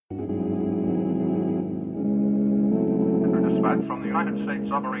United States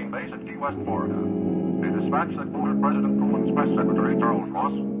submarine base at Key West, Florida. A dispatch that quoted President Truman's press secretary, Charles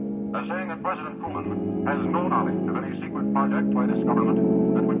Ross, as saying that President Truman has no knowledge of any secret project by this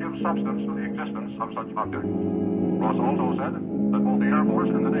government that would give substance to the existence of such objects. Ross also said that both the Air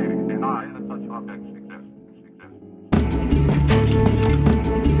Force and the Navy deny that such objects exist.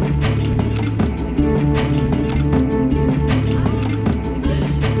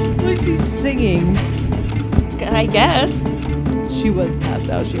 Like she's singing. I guess. She was passed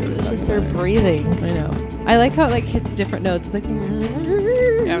out. She was It's just her breathing. I know. I like how it like hits different notes. It's like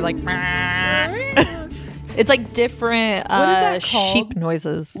Yeah, like it's like different What is that called? sheep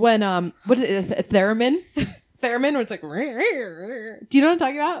noises. when what is it? A theremin? Theremin where it's like do you know what I'm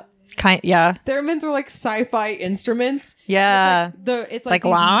talking about? Yeah. Theremins are like sci-fi instruments. Yeah. It's like Like these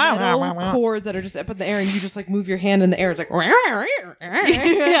wah, metal wah, wah, wah. chords that are just up in the air, and you just like move your hand in the air. It's like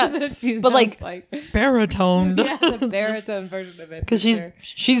Yeah. But like baritoned. yeah, the baritone version of it. Because for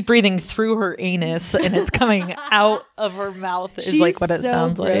she's breathing through her anus and it's coming out of her mouth is She's like what it so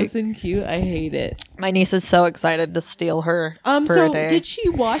sounds gross like. and cute. I hate it. My niece is so excited to steal her for So a day. did she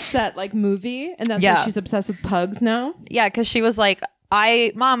watch that like movie, and that's Yeah. why she's obsessed with pugs now? Yeah, because she was like,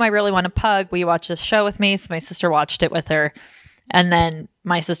 Mom, I really want a pug. Will you watch this show with me? So my sister watched it with her. And then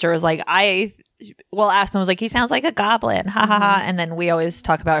my sister was like, Aspen was like, he sounds like a goblin. Ha ha ha. And then we always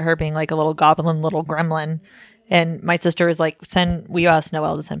talk about her being like a little goblin, little gremlin. And my sister was like, we asked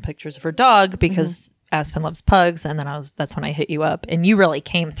Noelle to send pictures of her dog because Aspen loves pugs. And then that's when I hit you up. And you really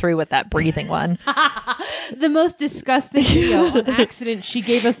came through with that breathing one. The most disgusting video on accident. She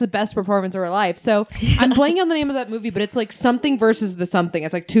gave us the best performance of her life. So I'm blanking on the name of that movie, but it's like something versus the something.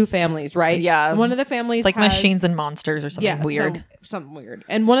 It's like two families, right? Yeah. And one of the families It's like has, machines and monsters or something weird. Something weird.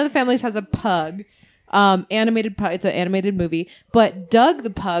 And one of the families has a pug. Animated pug. It's an animated movie. But Doug the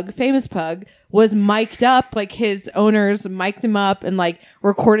pug, famous pug, was mic'd up. Like his owners mic'd him up and like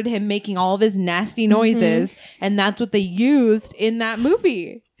recorded him making all of his nasty noises, and that's what they used in that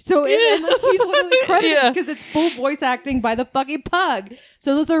movie. So and, like, he's literally credited because it's full voice acting by the fucking pug.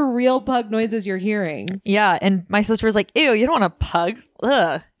 So those are real pug noises you're hearing. Yeah, and my sister was like, ew, you don't want a pug?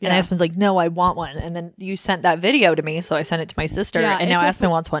 Ugh. Yeah. And Aspen's like, no, I want one. And then you sent that video to me, so I sent it to my sister, Yeah, and now it's a-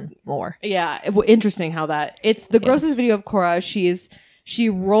 Aspen wants one more. Yeah, interesting how that. It's the grossest video of Cora. She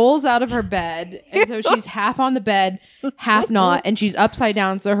rolls out of her bed, and so she's half on the bed, half not, and she's upside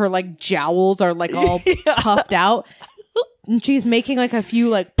down, so her like jowls are like all puffed out, and she's making like a few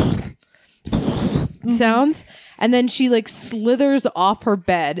like sounds, and then she like slithers off her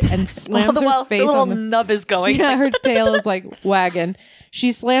bed and slams her face the little on the nub is going. yeah, her tail is like wagging.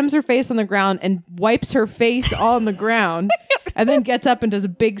 She slams her face on the ground and wipes her face on the ground, and then gets up and does a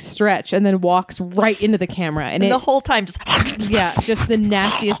big stretch, and then walks right into the camera. And the whole time just yeah, just the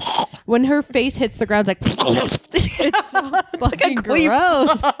nastiest. When her face hits the ground, it's like it's so fucking queef.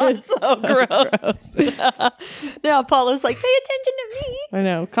 gross. It's so gross. Yeah, Paula's like, pay attention to me. I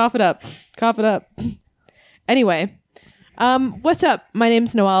know. Cough it up. Cough it up. Anyway, what's up? My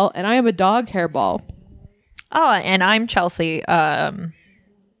name's Noelle, and I am a dog hairball. Oh, and I'm Chelsea. I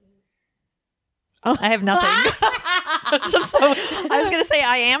have nothing. It's just so, I was going to say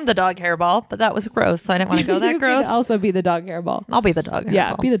I am the dog hairball, but that was gross, so I didn't want to go that You gross. could also be the dog hairball. I'll be the dog hairball.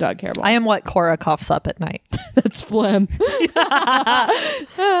 Yeah, be the dog hairball. I am what Cora coughs up at night. That's phlegm.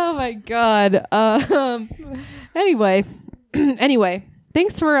 Oh my god. Anyway,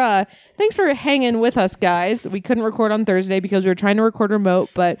 thanks for hanging with us, guys. We couldn't record on Thursday because we were trying to record remote,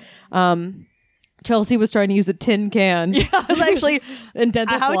 but Chelsea was trying to use a tin can. Yeah, I was actually and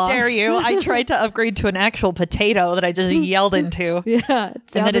dental how floss. dare you? I tried to upgrade to an actual potato that I just yelled into. Yeah,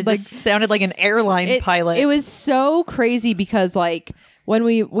 it And then it like just sounded like an airline pilot. It was so crazy because like when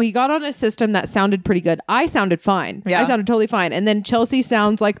we got on a system that sounded pretty good, I sounded fine. Yeah. I sounded totally fine. And then Chelsea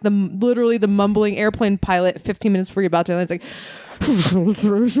sounds like literally the mumbling airplane pilot 15 minutes before you're about to. And it's like,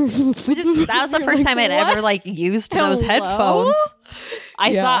 that was the first time I'd ever like used those Hello? headphones. I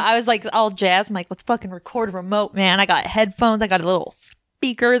Yeah. thought I was like all jazzed. I'm like, let's fucking record remote, man. I got headphones. I got a little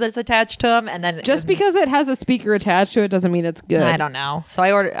speaker that's attached to them, and then just because it has a speaker attached to it doesn't mean it's good. I don't know. So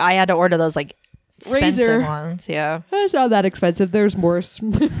I had to order those like expensive Razer ones. Yeah, It's not that expensive. There's worse.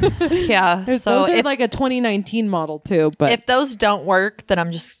 yeah. So those are if, like a 2019 model too. But if those don't work, then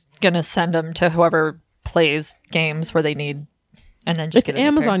I'm just gonna send them to whoever plays games where they need, and then just it's get a new pair.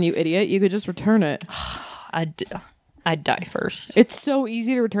 Amazon, you idiot. You could just return it. I'd die first. It's so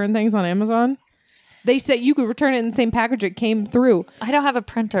easy to return things on Amazon. They said you could return it in the same package it came through. I don't have a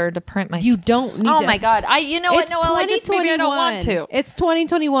printer to print my You don't need Oh to. my God. You know what, It's Noelle? Maybe I don't want 2021. to. It's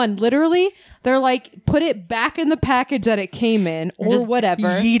 2021. Literally, they're like, put it back in the package that it came in or just whatever.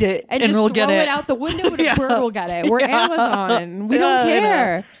 yeet it and just we'll throw get it it. out the window and Yeah. a bird will get it. We're Yeah. Amazon. We Yeah, don't I know.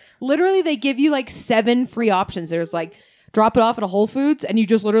 care. Literally, they give you like 7 free options. There's like, drop it off at a Whole Foods and you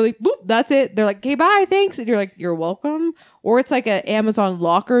just literally, boop, that's it. They're like, okay, bye, thanks. And you're like, you're welcome. Or it's like an Amazon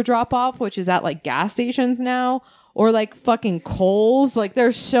locker drop off, which is at like gas stations now. Or like fucking Kohl's. Like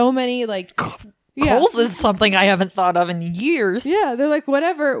there's so many like yeah. Kohl's is something I haven't thought of in years. Yeah, they're like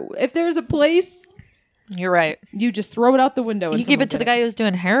whatever. If there's a place, You're right. you just throw it out the window. And You give someone it to the get guy who's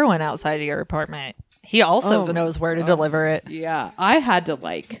doing heroin outside of your apartment. He also Oh my knows where to deliver it. Yeah, I had to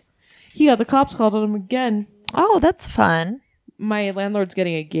like. Yeah, the cops called on him again. Oh, that's fun. My landlord's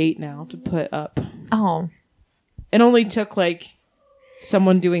getting a gate now to put up. Oh, It only took like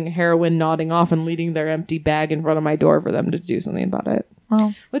someone doing heroin, nodding off, and leading their empty bag in front of my door for them to do something about it.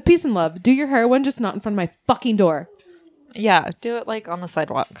 well, With peace and love, do your heroin, just not in front of my fucking door. yeah. Do it like on the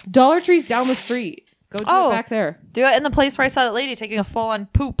sidewalk. Dollar Tree's down the street. Go do Oh. it back there. Do it in the place where I saw that lady taking a full-on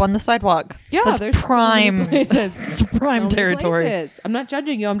poop on the sidewalk. Yeah, that's there's prime. so many places. It's prime So many territory. places. I'm not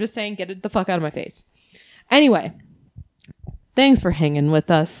judging you. I'm just saying get it the fuck out of my face. Anyway, thanks for hanging with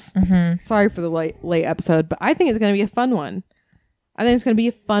us. Mm-hmm. Sorry for the late episode, but I think it's going to be a fun one. I think it's going to be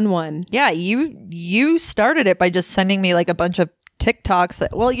a fun one. Yeah, you started it by just sending me like a bunch of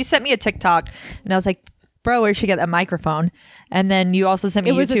TikToks. Well, you sent me a TikTok, and I was like, "Bro, where should get a microphone?" And then you also sent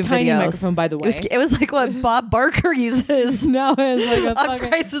me It was YouTube a tiny videos. microphone, by the way. It was like what Bob Barker uses No, it's like a on fucking,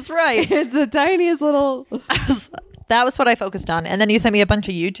 Price is Right. it's the tiniest little. That was what I focused on. And then you sent me a bunch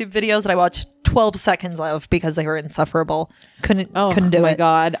of YouTube videos that I watched 12 seconds of because they were insufferable. Couldn't do Oh my it.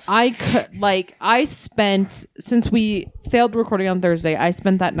 god! I spent, since we failed recording on Thursday, I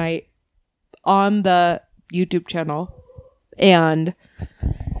spent that night on the YouTube channel, and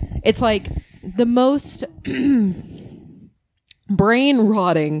it's like the most brain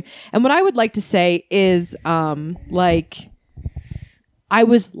rotting. And what I would like to say is, like, I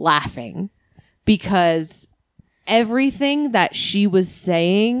was laughing because everything that she was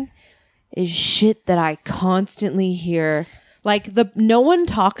saying is shit that I constantly hear. Like, no one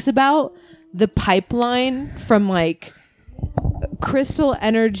talks about the pipeline from like Crystal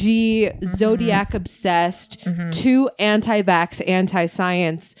Energy, Zodiac obsessed, to anti-vax,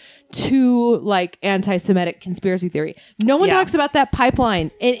 anti-science, to like anti-Semitic conspiracy theory. No one Yeah. talks about that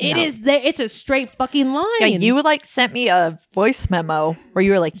pipeline. It No. is there. It's a straight fucking line. Yeah, you like sent me a voice memo where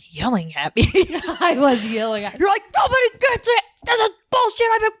you were like yelling at me. I was yelling at. You're like, nobody gets it. This is bullshit.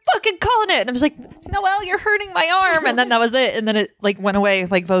 I've been fucking calling it. And I was like, Noelle, you're hurting my arm. And then that was it. And then it like went away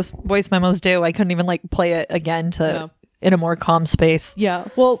like voice memos do. I couldn't even like play it again in a more calm space. Yeah.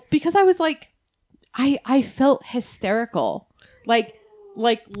 Well, because I was like, I felt hysterical, like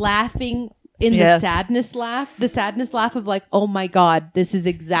laughing in Yeah. the sadness laugh of like, oh my god, this is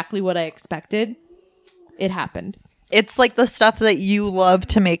exactly what I expected. It happened. It's like the stuff that you love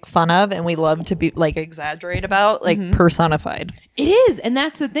to make fun of and we love to be like exaggerate about, like personified. It is, and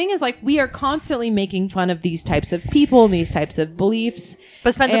that's the thing is like we are constantly making fun of these types of people and these types of beliefs.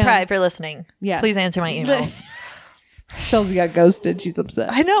 But Spencer And- Pratt, if you're listening, Yes. please answer my emails. Chelsea got ghosted. She's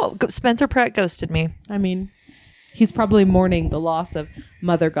upset. I know. Spencer Pratt ghosted me. I mean, he's probably mourning the loss of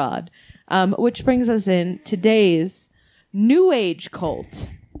Mother God. Which brings us in today's New Age cult.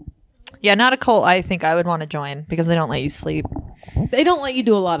 Yeah, not a cult I think I would want to join because they don't let you sleep. They don't let you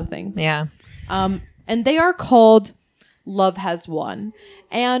do a lot of things. Yeah. And they are called Love Has Won.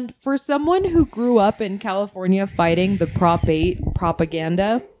 And for someone who grew up in California fighting the Prop 8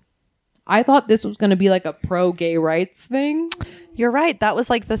 propaganda, I thought this was going to be like a pro-gay rights thing. You're right. That was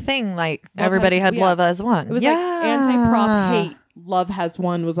like the thing. Like Love everybody has- had yeah. love as one. It was like anti-prop hate. Love Has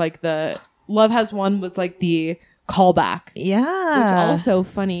Won was like the callback. Yeah. Which also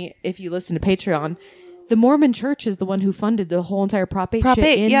funny if you listen to Patreon, the Mormon Church is the one who funded the whole entire Prop 8 Prop shit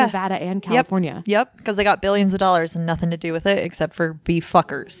 8, in yeah. Nevada and California. Yep. Because they got billions of dollars and nothing to do with it except for be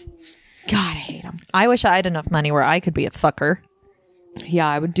fuckers. God, I hate them. I wish I had enough money where I could be a fucker. Yeah,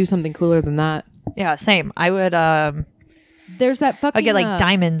 I would do something cooler than that. Yeah, same. I would There's that fucking I'd get like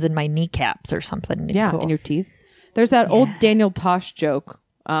diamonds in my kneecaps or something. yeah, Cool. in your teeth. There's that old Daniel Tosh joke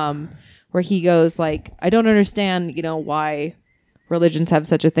where he goes like, I don't understand, why religions have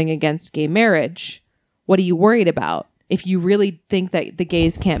such a thing against gay marriage. What are you worried about? If you really think that the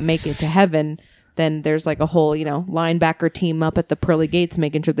gays can't make it to heaven, then there's like a whole, linebacker team up at the pearly gates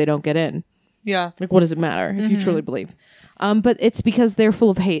making sure they don't get in. Yeah. Like, what does it matter if you truly believe? But it's because they're full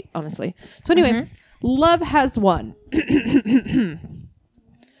of hate, honestly. So anyway, Love Has Won.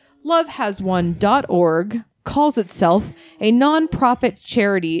 lovehasone.org calls itself a nonprofit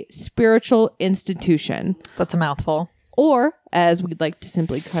charity spiritual institution, That's a mouthful. or as we'd like to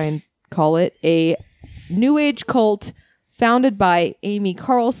simply call it, a new age cult founded by Amy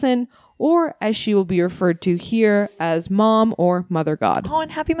Carlson, or as she will be referred to here as Mom or Mother God. Oh,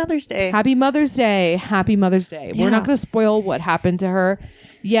 and happy Mother's Day. Happy Mother's Day. Happy Mother's Day. We're not going to spoil what happened to her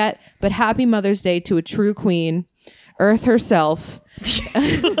yet, but happy Mother's Day to a true queen, Earth herself,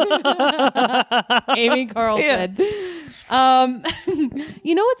 Amy Carlson.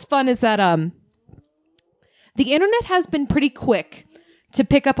 You know what's fun is that the internet has been pretty quick to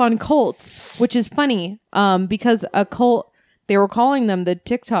pick up on cults, which is funny because a cult, they were calling them the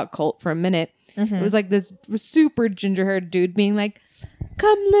TikTok cult for a minute. Mm-hmm. It was like this super ginger-haired dude being like,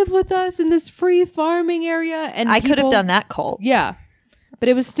 come live with us in this free farming area. And I could have done that cult. Yeah. But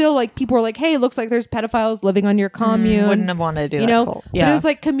it was still like, people were like, hey, it looks like there's pedophiles living on your commune. Wouldn't have wanted to do you that know? cult. But it was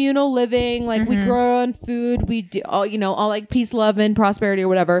like communal living. Like we grow our own food. We do all, all like peace, love, and prosperity or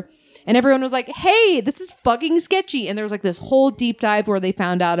whatever. And everyone was like, hey, this is fucking sketchy. And there was like this whole deep dive where they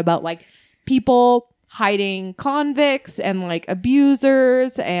found out about like people hiding convicts and like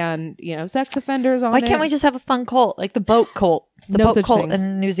abusers and, sex offenders on Why can't we just have a fun cult? Like the boat cult. The No boat such cult thing.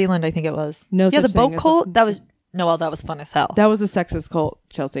 in New Zealand, I think it was. No Yeah, such the thing boat as a- cult, that was fun as hell. That was a sexist cult,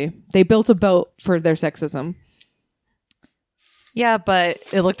 Chelsea. They built a boat for their sexism. Yeah, but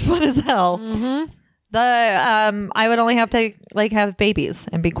it looked fun as hell. Mm-hmm. I would only have to like have babies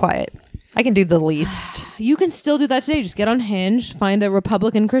and be quiet. I can do the least. You can still do that today. Just get on Hinge, find a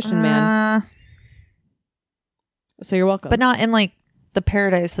Republican Christian man. So you're welcome. But not in like the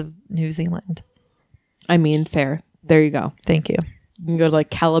paradise of New Zealand. I mean, fair. There you go. Thank you. You can go to like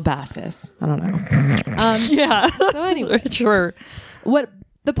Calabasas. I don't know. Yeah. So anyway, Sure. what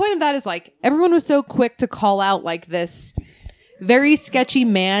the point of that is, like, everyone was so quick to call out like this very sketchy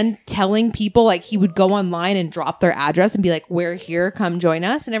man telling people like he would go online and drop their address and be like, we're here, come join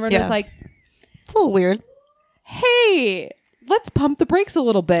us. And everyone was like, It's a little weird. hey, let's pump the brakes a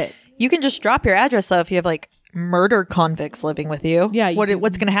little bit. You can just drop your address though if you have like murder convicts living with you. Yeah, you can-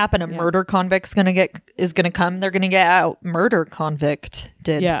 what's going to happen? A murder convict's going to come. They're going to get out. Murder convict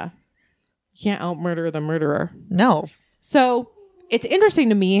did. Yeah. You can't out murder the murderer. No. So it's interesting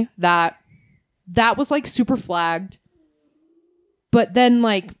to me that that was like super flagged. But then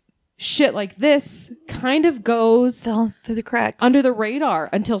like shit like this kind of goes Fell through the cracks. under the radar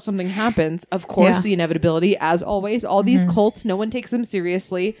until something happens. Of course, Yeah. the inevitability, as always, all these cults, no one takes them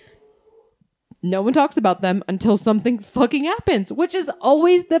seriously. No one talks about them until something fucking happens, which is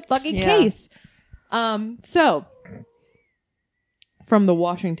always the fucking case. So from the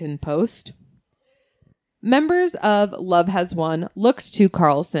Washington Post, members of Love Has Won looked to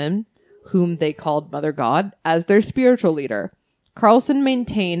Carlson, whom they called Mother God, as their spiritual leader. Carlson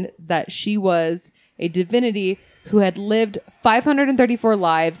maintained that she was a divinity who had lived 534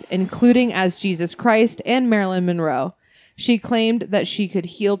 lives, including as Jesus Christ and Marilyn Monroe. She claimed that she could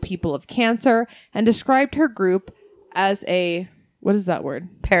heal people of cancer and described her group as a, what is that word?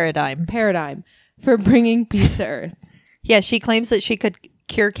 Paradigm. Paradigm for bringing peace to Earth. Yeah, she claims that she could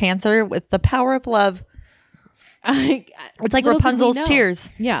cure cancer with the power of love. It's like Little did we Rapunzel's know.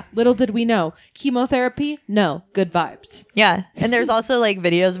 tears. Yeah, little did we know. Chemotherapy? No, good vibes. Yeah. And there's also like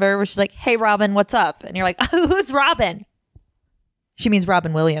videos of her where she's like, hey, Robin, what's up? And you're like, who's Robin? She means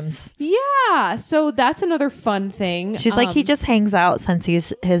Robin Williams. Yeah, so that's another fun thing. She's like, he just hangs out since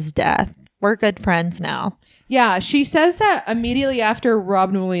his death. We're good friends now. Yeah, she says that immediately after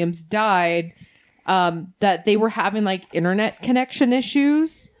Robin Williams died, that they were having like internet connection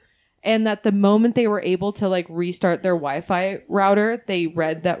issues, and that the moment they were able to like restart their Wi-Fi router, they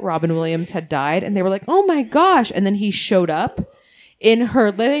read that Robin Williams had died, and they were like, oh my gosh. And then he showed up in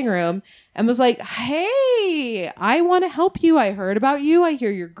her living room and was like, hey, I want to help you. I heard about you. I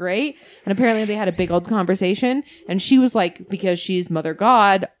hear you're great. And apparently they had a big old conversation, and she was like, because she's Mother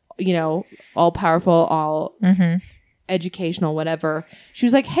God, all powerful, all educational, whatever. She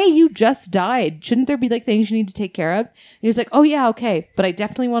was like, hey, you just died. Shouldn't there be like things you need to take care of? And he was like, oh yeah, okay. But I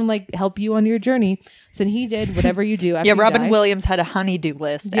definitely want to like help you on your journey. So then he did whatever you do after Yeah, you Robin die. Williams had a honeydew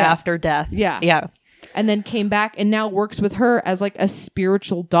list Yeah. after death. Yeah. Yeah. And then came back and now works with her as like a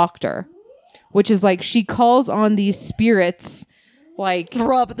spiritual doctor, which is like she calls on these spirits, like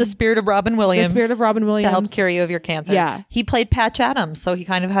The spirit of Robin Williams. the spirit of Robin Williams to help cure you of your cancer. Yeah. He played Patch Adams, so he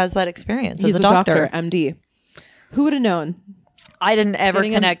kind of has that experience He's as a doctor. MD. Who would have known? I didn't ever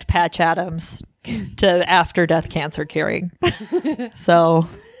Getting connect Patch Adams to after death cancer curing. So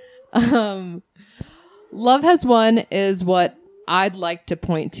Love Has Won is what I'd like to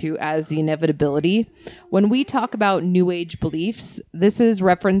point to as the inevitability. When we talk about New Age beliefs, this is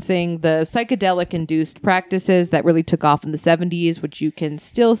referencing the psychedelic-induced practices that really took off in the 70s, which you can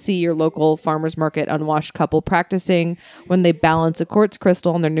still see your local farmer's market unwashed couple practicing when they balance a quartz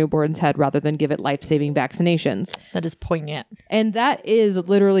crystal on their newborn's head rather than give it life-saving vaccinations. That is poignant. And that is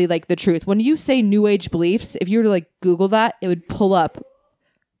literally like the truth. When you say New Age beliefs, if you were to like Google that, it would pull up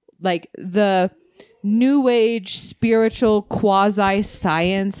like the New Age spiritual quasi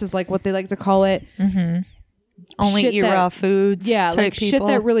science is like what they like to call it. Only Shit eat that- raw foods. Yeah, type like shit people.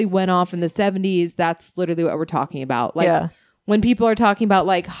 that really went off in the 70s. That's literally what we're talking about. Like Yeah. when people are talking about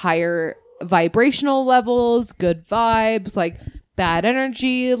like higher vibrational levels, good vibes, like bad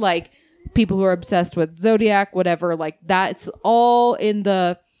energy, like people who are obsessed with zodiac, whatever, like that's all in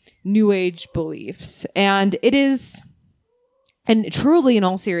the New Age beliefs. And it is, and truly in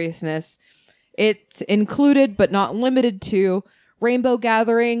all seriousness, it's included but not limited to rainbow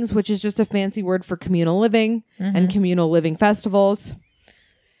gatherings, which is just a fancy word for communal living and communal living festivals.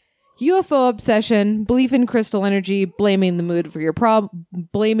 UFO obsession, belief in crystal energy, blaming the moon for your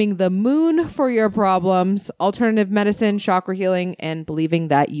blaming the moon for your problems, alternative medicine, chakra healing, and believing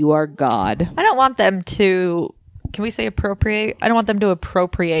that you are God. I don't want them to. Can we say appropriate? I don't want them to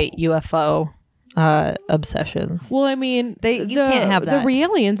appropriate UFO obsessions. Well, I mean, You can't have that. The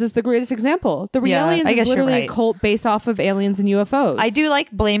Realians is the greatest example. The Yeah, Realians I is guess you're literally right. a cult based off of aliens and UFOs. I do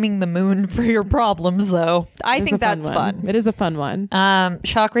like blaming the moon for your problems, though. I It's think a that's one. fun. It is a fun one.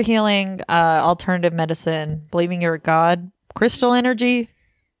 Chakra healing, alternative medicine, believing you're a god, crystal energy.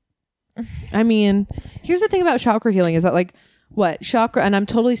 I mean, here's the thing about chakra healing is that like what chakra, and I'm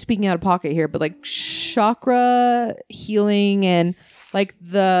totally speaking out of pocket here, but like chakra healing and like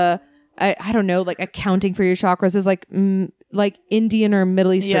I don't know, like accounting for your chakras is like Indian or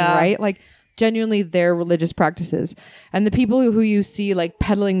Middle Eastern, Yeah. right? Like genuinely their religious practices. And the people who you see like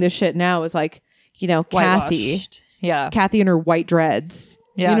peddling this shit now is like, you know, Kathy Whitewashed. Yeah. and her white dreads.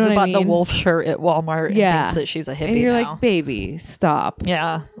 Yeah. You know who what bought I mean? the wolf shirt at Walmart Yeah. and thinks that she's a hippie And you're now. like, baby, stop.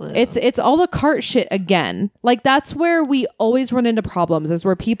 Yeah. It's all the cart shit again. Like that's where we always run into problems is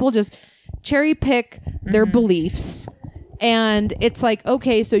where people just cherry pick their beliefs. And it's like,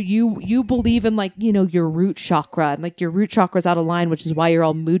 okay, so you believe in like, you know, your root chakra and like your root chakra's out of line, which is why you're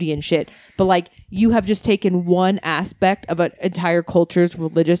all moody and shit. But like you have just taken one aspect of an entire culture's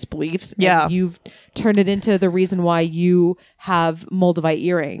religious beliefs. Yeah. And you've turned it into the reason why you have Moldavite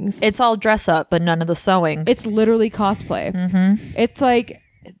earrings. It's all dress up, but none of the sewing. It's literally cosplay. It's like,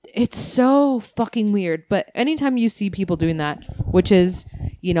 it's so fucking weird. But anytime you see people doing that, which is,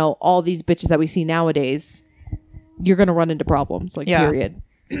 you know, all these bitches that we see nowadays, you're going to run into problems. Like, Yeah. period.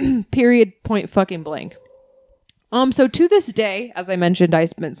 Period, point fucking blank. So to this day, as I mentioned, I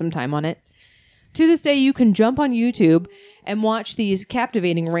spent some time on it. To this day, you can jump on YouTube and watch these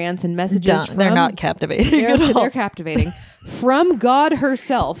captivating rants and messages. They're not captivating They're, at all. they're captivating. From God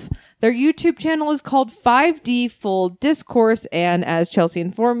herself. Their YouTube channel is called 5D Full Discourse. And as Chelsea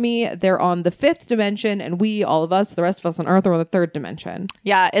informed me, they're on the 5th dimension. And we, all of us, the rest of us on Earth, are on the 3rd dimension.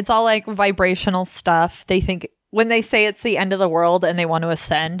 Yeah, it's all like vibrational stuff. They think when they say it's the end of the world and they want to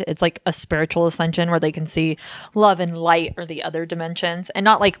ascend, it's like a spiritual ascension where they can see love and light or the other dimensions. And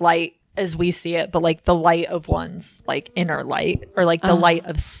not like light as we see it, but like the light of one's like inner light or like the light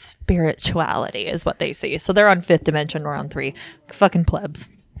of spirituality is what they see. So they're on 5th dimension, we're on 3. Fucking plebs.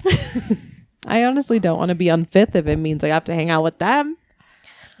 I honestly don't want to be on 5th if it means I have to hang out with them.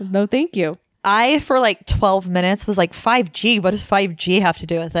 No, thank you. I, for like 12 minutes, was like, 5G, what does 5G have to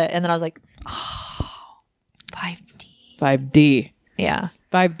do with it? And then I was like, oh, 5D. 5D. Yeah.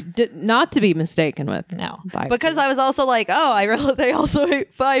 5D, not to be mistaken with. No, 5G. because I was also like, oh, they also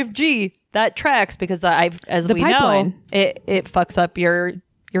hate 5G. That tracks because as The we pipeline. know, it fucks up your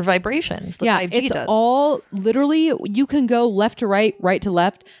vibrations. The 5G it's does. all literally, you can go left to right, right to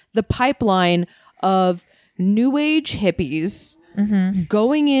left. The pipeline of new age hippies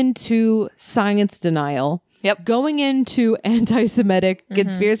going into science denial, Yep. going into anti-Semitic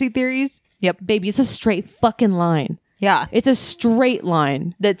conspiracy theories. Yep. Baby, it's a straight fucking line. Yeah, It's a straight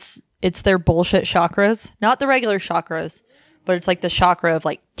line. it's their bullshit chakras, not the regular chakras, but it's like the chakra of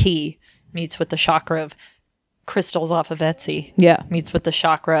like tea meets with the chakra of crystals off of Etsy. Yeah. Meets with the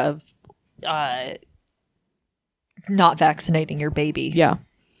chakra of not vaccinating your baby. Yeah.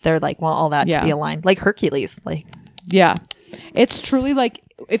 They're like, want all that Yeah. to be aligned, like Hercules. Like, Yeah. It's truly like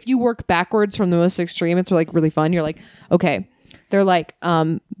if you work backwards from the most extreme, it's like really fun. You're like, okay, they're like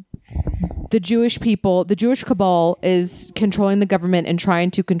the Jewish people, the Jewish cabal is controlling the government and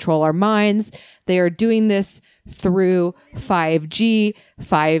trying to control our minds. They are doing this through 5G.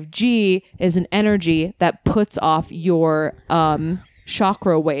 5G is an energy that puts off your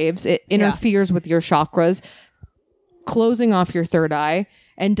chakra waves. It interferes with your chakras, closing off your third eye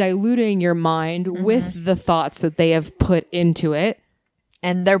and diluting your mind with the thoughts that they have put into it.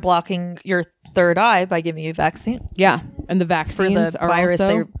 And they're blocking your third eye by giving you vaccine. Yeah. And the For vaccines the are virus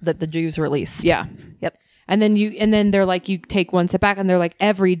also... that the Jews released. Yeah. Yep. And then they're like, you take one step back and they're like,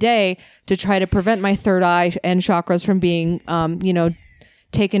 every day to try to prevent my third eye and chakras from being,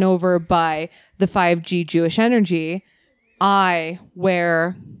 taken over by the 5G Jewish energy, I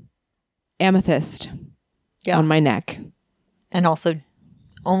wear amethyst on my neck. And also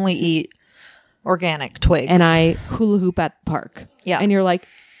only eat organic twigs. And I hula hoop at the park. Yeah. And you're like,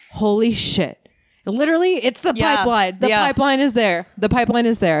 holy shit. Literally, it's the pipeline. The pipeline is there. The pipeline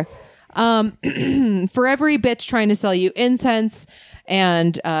is there. For every bitch trying to sell you incense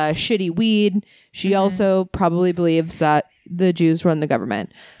and shitty weed, she also probably believes that the Jews run the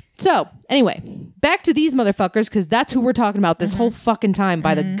government. So anyway, back to these motherfuckers, because that's who we're talking about this whole fucking time,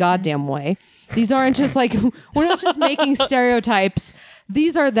 by the goddamn way. These aren't just like, we're not just making stereotypes.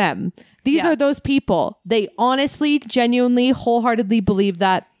 These are them. These are those people. They honestly, genuinely, wholeheartedly believe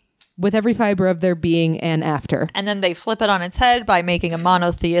that with every fiber of their being and after. And then they flip it on its head by making a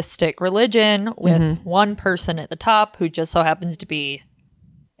monotheistic religion with one person at the top who just so happens to be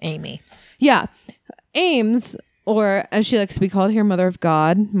Amy. Yeah. Ames, or as she likes to be called here, Mother of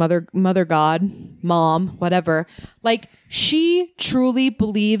God, Mother God, Mom, whatever. Like, she truly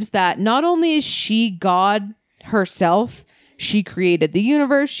believes that not only is she God herself, she created the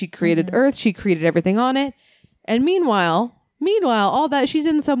universe, she created Earth, she created everything on it. And meanwhile, all that, she's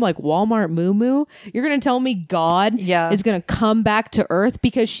in some like Walmart moo-moo. You're going to tell me God is going to come back to Earth?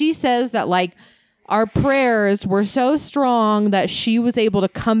 Because she says that like our prayers were so strong that she was able to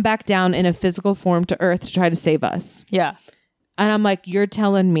come back down in a physical form to Earth to try to save us. Yeah. And I'm like, you're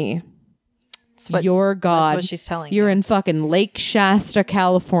telling me you're God. That's what she's telling You're you. in fucking Lake Shasta,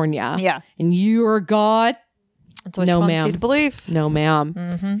 California. Yeah. And you're God? That's what No, she wants ma'am. you to believe. No,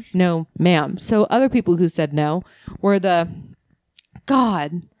 ma'am. No, ma'am. So other people who said no were the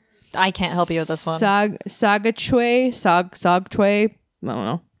God. I can't help you with this one. Sagachwe. I don't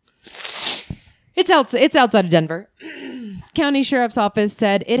know. It's outside of Denver. County Sheriff's Office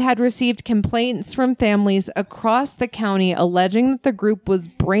said it had received complaints from families across the county alleging that the group was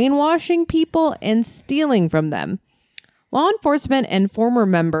brainwashing people and stealing from them. Law enforcement and former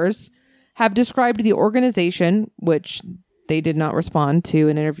members have described the organization, which they did not respond to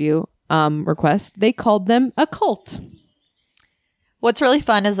an interview request. They called them a cult. What's really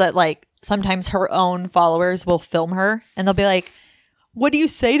fun is that like sometimes her own followers will film her and they'll be like, what do you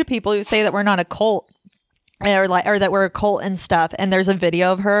say to people who say that we're not a cult or that we're a cult and stuff? And there's a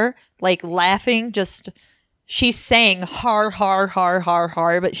video of her like laughing, she's saying har, har, har, har,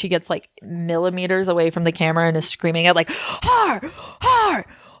 har, but she gets like millimeters away from the camera and is screaming at like har, har,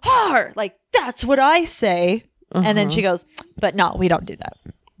 har. Like, that's what I say. And then she goes, but no, we don't do that.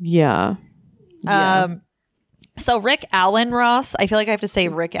 Yeah. So Rick Allen Ross, I feel like I have to say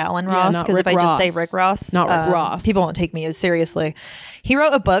Rick Allen Ross because if I just say Rick Ross, not Rick Ross, people won't take me as seriously. He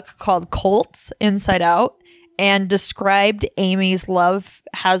wrote a book called Cults Inside Out and described Amy's love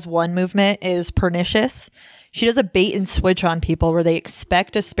has one movement is pernicious. She does a bait and switch on people where they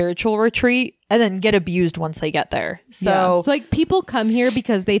expect a spiritual retreat and then get abused once they get there. So it's like people come here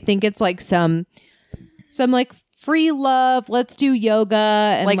because they think it's like some like free love. Let's do yoga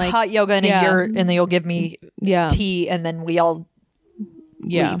and like hot yoga in a year, and then you'll give me tea, and then we all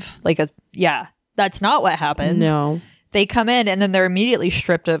leave. That's not what happens. No, they come in and then they're immediately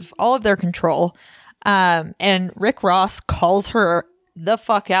stripped of all of their control. And Rick Ross calls her the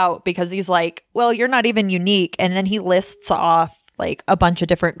fuck out because he's like, well, you're not even unique. And then he lists off like a bunch of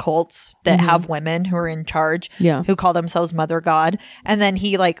different cults that have women who are in charge, who call themselves Mother God. And then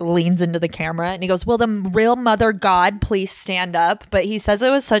he like leans into the camera and he goes, will the real Mother God please stand up? But he says it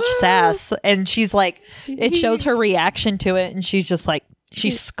was such sass. And she's like, it shows her reaction to it. And she's just like, she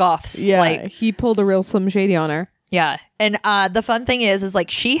scoffs. Yeah, like, he pulled a real Slim Shady on her. Yeah. And the fun thing is like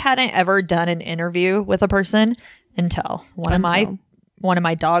she hadn't ever done an interview with a person until one of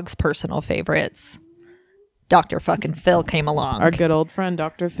my dog's personal favorites, Dr. fucking Phil, came along. Our good old friend,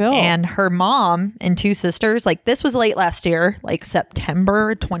 Dr. Phil. And her mom and two sisters, like this was late last year, like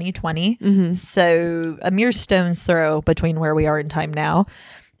September 2020. So a mere stone's throw between where we are in time now.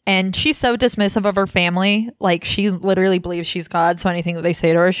 And she's so dismissive of her family. Like she literally believes she's God. So anything that they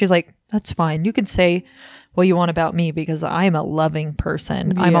say to her, she's like, that's fine. You can say what you want about me because I'm a loving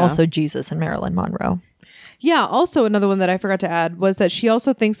person. I'm Yeah. also Jesus and Marilyn Monroe. Yeah, also another one that I forgot to add was that she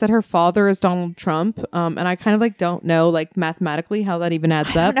also thinks that her father is Donald Trump. And I kind of like don't know like mathematically how that even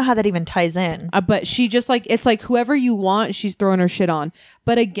adds I up. don't know how that even ties in. But she just like, it's like whoever you want, she's throwing her shit on.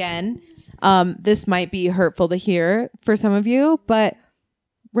 But again, this might be hurtful to hear for some of you, but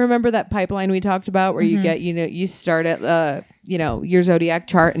remember that pipeline we talked about where you get, you start at, your zodiac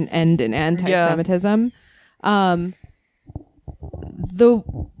chart and end in anti-Semitism.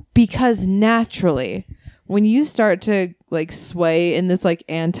 Because naturally, when you start to like sway in this like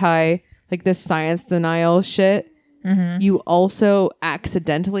this science denial shit, you also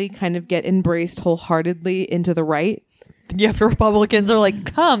accidentally kind of get embraced wholeheartedly into the right. Yeah, the Republicans are like,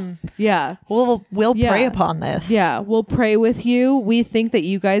 come, Yeah. we'll Yeah. pray upon this. Yeah, we'll pray with you. We think that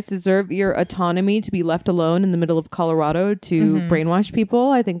you guys deserve your autonomy to be left alone in the middle of Colorado to brainwash people.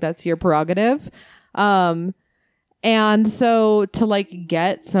 I think that's your prerogative. And so to like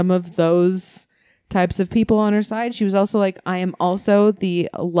get some of those types of people on her side, she was also like, I am also the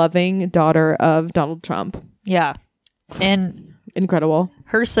loving daughter of Donald Trump. Yeah. And Incredible.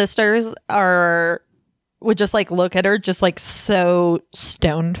 her sisters would just like look at her just like so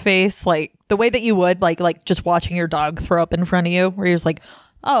stone faced, like the way that you would like just watching your dog throw up in front of you, where you're just like,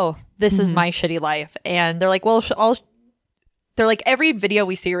 oh, this is my shitty life. And they're like, well, they're like, every video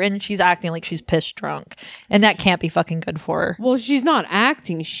we see her in, she's acting like she's pissed drunk, and that can't be fucking good for her. Well, she's not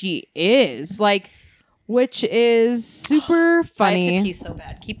acting. She is like, which is super I have funny. to pee so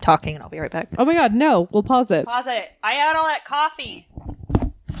bad. Keep talking and I'll be right back. Oh my God, no, we'll pause it. Pause it. I had all that coffee.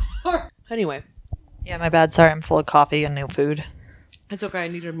 Anyway, Yeah, my bad. Sorry, I'm full of coffee and no food. it's okay. I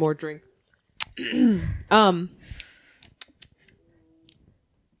needed more drink.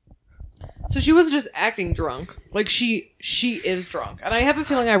 So she wasn't just acting drunk. Like she is drunk. And I have a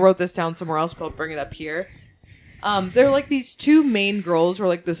feeling I wrote this down somewhere else, but I'll bring it up here. They're like these two main girls who are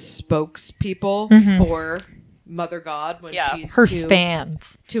like the spokespeople for Mother God when she's her too,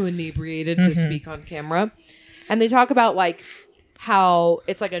 fans. too inebriated to speak on camera. And they talk about like how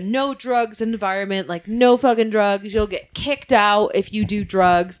it's like a no drugs environment, like no fucking drugs. You'll get kicked out if you do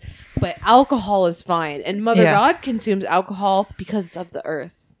drugs, but alcohol is fine. And Mother God consumes alcohol because it's of the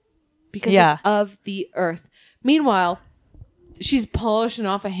earth. Because it's of the earth. Meanwhile, she's polishing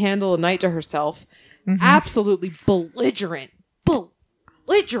off a handle a night to herself. Absolutely belligerent.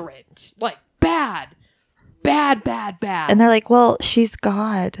 Like bad. And they're like, well, she's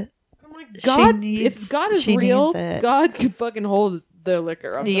God. I'm like, God, if God is she real, needs it. God could fucking hold their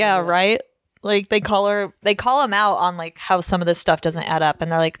liquor. I'm Yeah, telling you. right? Like they call him out on like how some of this stuff doesn't add up. And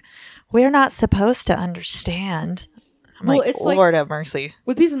they're like, we're not supposed to understand. I'm Well, like, it's like- Lord have mercy.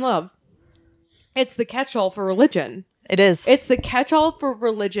 With peace and love, it's the catch-all for religion. It is. It's the catch-all for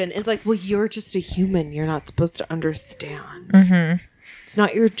religion. It's like, well, you're just a human. You're not supposed to understand. It's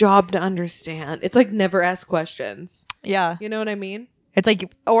not your job to understand. It's like never ask questions. Yeah. You know what I mean? It's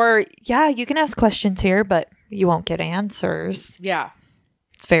like, or yeah, you can ask questions here, but you won't get answers. Yeah.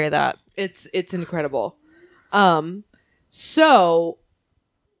 It's very that. It's incredible. So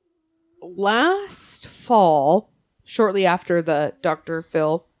last fall, shortly after the Dr.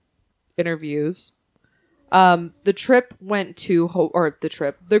 Phil interviews, the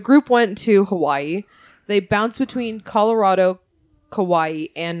group went to Hawaii. They bounced between Colorado, Kauai,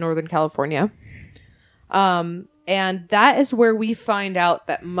 and Northern California. And that is where we find out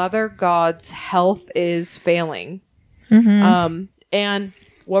that Mother God's health is failing. And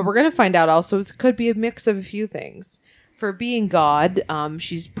what we're going to find out also is it could be a mix of a few things. For being God,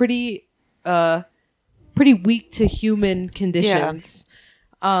 she's pretty weak to human conditions.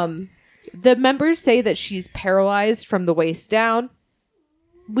 The members say that she's paralyzed from the waist down,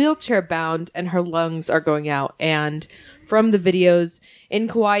 wheelchair bound, and her lungs are going out. And from the videos in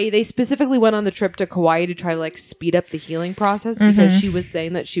Kauai, they specifically went on the trip to Kauai to try to like speed up the healing process because she was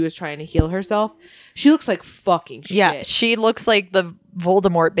saying that she was trying to heal herself. She looks like fucking shit. Yeah, she looks like the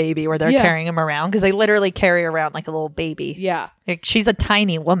Voldemort baby where they're carrying him around because they literally carry her around like a little baby. Yeah. Like, she's a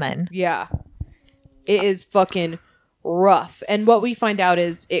tiny woman. Yeah. It is fucking rough. And what we find out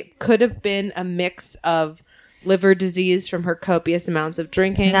is it could have been a mix of liver disease from her copious amounts of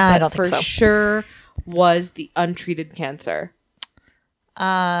drinking. Nah, I but don't think for so. sure was the untreated cancer.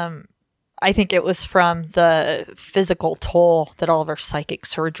 I think it was from the physical toll that all of her psychic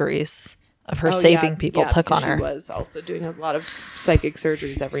surgeries of her saving people took on her. She was also doing a lot of psychic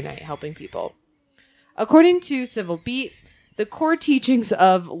surgeries every night, helping people. According to Civil Beat, the core teachings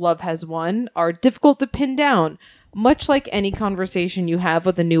of Love Has Won are difficult to pin down, Much like any conversation you have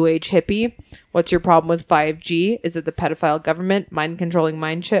with a new age hippie, what's your problem with 5G? Is it the pedophile government? Mind controlling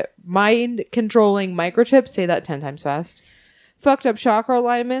microchips? Say that 10 times fast. Fucked up chakra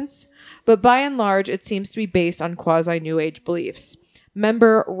alignments? But by and large, it seems to be based on quasi new age beliefs.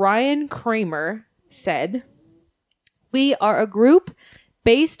 Member Ryan Kramer said, "We are a group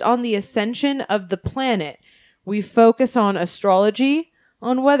based on the ascension of the planet. We focus on astrology,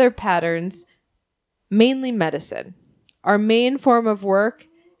 on weather patterns, mainly medicine. Our main form of work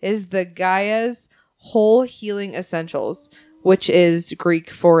is the Gaia's Whole Healing Essentials," which is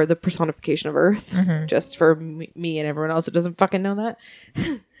Greek for the personification of Earth, just for me and everyone else who doesn't fucking know that.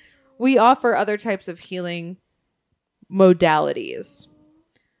 We offer other types of healing modalities.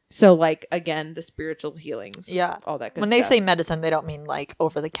 So, like, again, the spiritual healings. Yeah. All that good When stuff. they say medicine, they don't mean like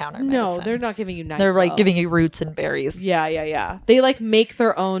over-the-counter medicine. No, they're not giving you NyQuil. They're like giving you roots and berries. Yeah. They like make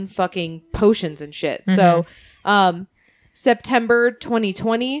their own fucking potions and shit. So, September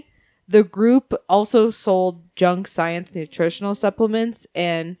 2020, the group also sold junk science nutritional supplements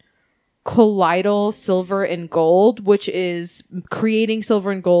and colloidal silver and gold, which is creating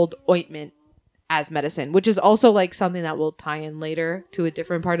silver and gold ointment as medicine, which is also like something that will tie in later to a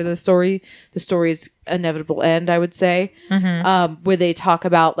different part of the story. The story's inevitable end, I would say, where they talk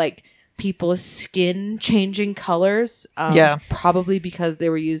about like people's skin changing colors. Probably because they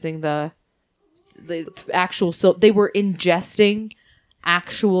were using the actual they were ingesting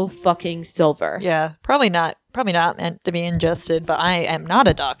actual fucking silver. Yeah, probably not meant to be ingested, but I am not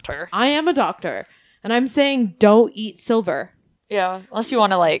a doctor. I am a doctor, and I'm saying don't eat silver. Yeah, unless you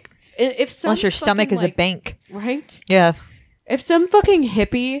want to like, unless your stomach is a bank, right? Yeah. If some fucking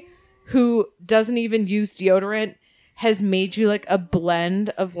hippie who doesn't even use deodorant has made you like a blend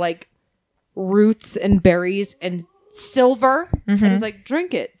of like roots and berries and silver and is like,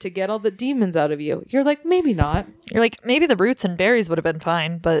 drink it to get all the demons out of you, you're like, maybe not. You're like, maybe the roots and berries would have been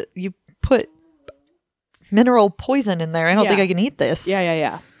fine, but you put mineral poison in there. I don't think I can eat this.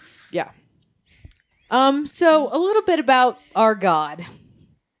 Yeah. So a little bit about our God.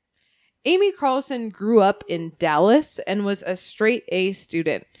 Amy Carlson grew up in Dallas and was a straight A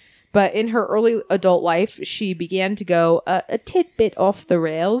student. But in her early adult life, she began to go a tidbit off the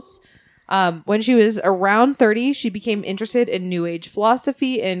rails. When she was around 30, she became interested in New Age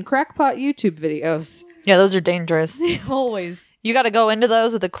philosophy and crackpot YouTube videos. Yeah, those are dangerous. Always. You got to go into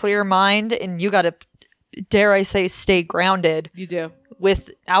those with a clear mind, and you got to, dare I say, stay grounded. You do.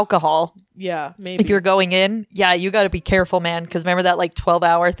 With alcohol. Yeah, maybe. If you're going in, you got to be careful, man. Because remember that like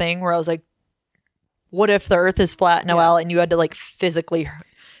 12-hour thing where I was like, what if the earth is flat, Noelle, and you had to like physically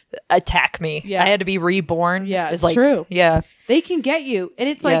attack me? Yeah. I had to be reborn. Yeah, it's like, true. Yeah. They can get you. And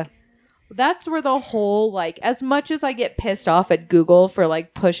it's like, that's where the whole, like, as much as I get pissed off at Google for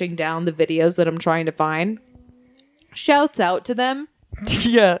like pushing down the videos that I'm trying to find, shouts out to them.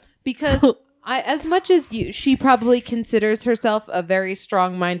 Yeah. Because as much as she probably considers herself a very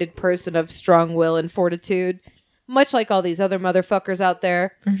strong-minded person of strong will and fortitude, much like all these other motherfuckers out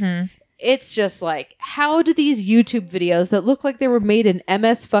there, it's just like, how do these YouTube videos that look like they were made in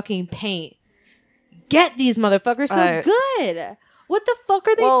MS fucking Paint get these motherfuckers so good? What the fuck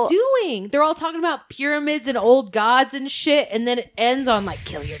are they doing? They're all talking about pyramids and old gods and shit, and then it ends on like,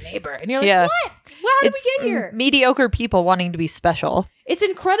 kill your neighbor. And you're like, what? How did we get here? Mediocre people wanting to be special. It's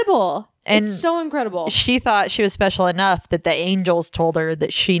incredible. And it's so incredible. She thought she was special enough that the angels told her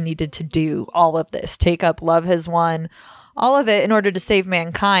that she needed to do all of this. Take up Love Has Won, all of it in order to save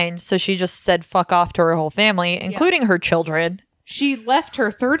mankind. So she just said fuck off to her whole family, including her children. She left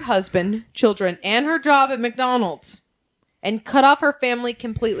her third husband, children, and her job at McDonald's and cut off her family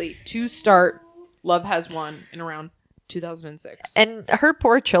completely to start Love Has Won in around 2006. And her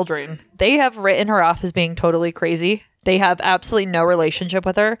poor children, they have written her off as being totally crazy. They have absolutely no relationship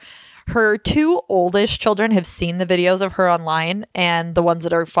with her. Her two oldest children have seen the videos of her online and the ones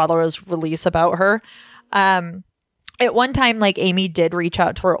that her followers release about her. At one time, like, Amy did reach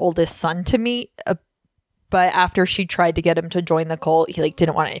out to her oldest son to meet, but after she tried to get him to join the cult, he like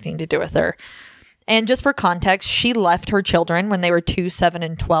didn't want anything to do with her. And just for context, she left her children when they were 2, 7,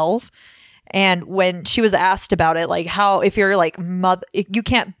 and 12. And when she was asked about it, like, how, if you're like mother, you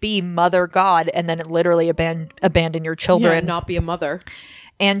can't be mother God and then literally abandon your children. Yeah, not be a mother.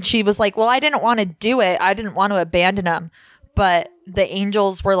 And she was like, well, I didn't want to do it. I didn't want to abandon them. But the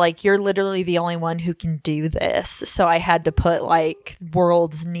angels were like, you're literally the only one who can do this. So I had to put like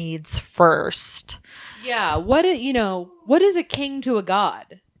world's needs first. Yeah. What is a king to a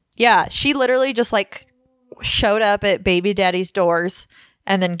god? Yeah. She literally just like showed up at baby daddy's doors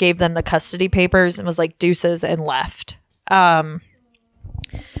and then gave them the custody papers and was like deuces and left.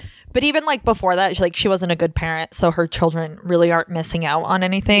 But even like before that, she wasn't a good parent, so her children really aren't missing out on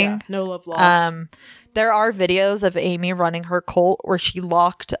anything. Yeah, no love lost. There are videos of Amy running her cult where she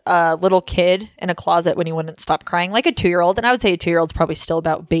locked a little kid in a closet when he wouldn't stop crying, like a 2-year-old. And I would say a 2-year-old's probably still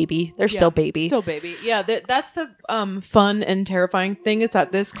about baby. They're still baby. Still baby. Yeah, that's the fun and terrifying thing is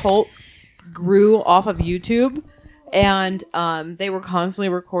that this cult grew off of YouTube. And they were constantly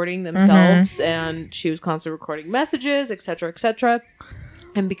recording themselves, and she was constantly recording messages, etc., etc.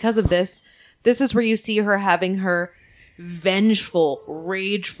 And because of this is where you see her having her vengeful,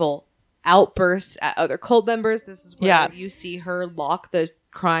 rageful outbursts at other cult members. This is where you see her lock the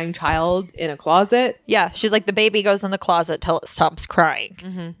crying child in a closet. Yeah, she's like, the baby goes in the closet till it stops crying.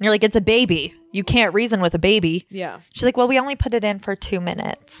 And you're like, it's a baby. You can't reason with a baby. Yeah. She's like, well, we only put it in for 2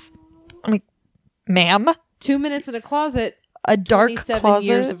 minutes. I'm like, ma'am? 2 minutes in a closet. A dark 27 closet?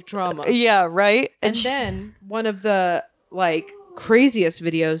 years of trauma. Yeah, right? And then one of the craziest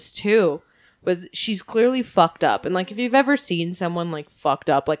videos too was she's clearly fucked up. And if you've ever seen someone fucked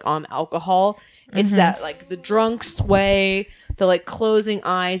up on alcohol, it's that the drunk sway, the closing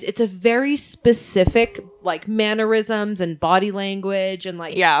eyes. It's a very specific mannerisms and body language, and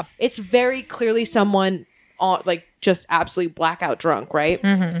it's very clearly someone on just absolutely blackout drunk, right?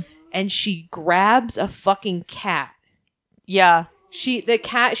 And she grabs a fucking cat. Yeah. She's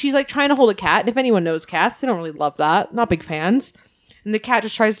trying to hold a cat, and if anyone knows cats, they don't really love that. Not big fans. And the cat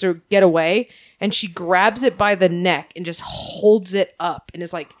just tries to get away, and she grabs it by the neck and just holds it up and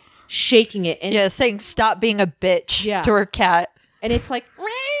is shaking it. And saying stop being a bitch to her cat. And it's meow.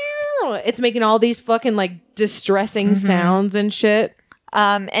 It's making all these fucking distressing sounds and shit.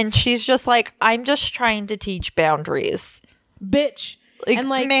 And she's just like, I'm just trying to teach boundaries. Bitch. And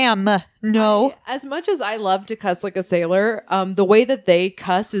ma'am, no. As much as I love to cuss like a sailor, the way that they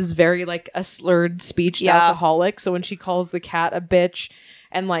cuss is very a slurred speech to alcoholic. So when she calls the cat a bitch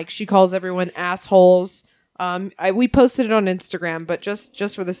and she calls everyone assholes, we posted it on Instagram, but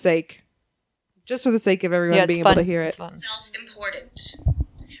just for the sake of everyone being able to hear it. Self-important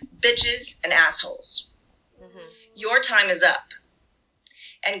bitches and assholes. Your time is up.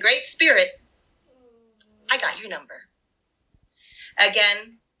 And Great Spirit, I got your number.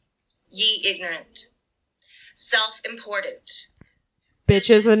 Again, ye ignorant, self-important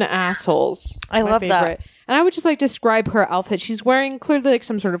bitches and assholes. I love that. And I would just describe her outfit. She's wearing clearly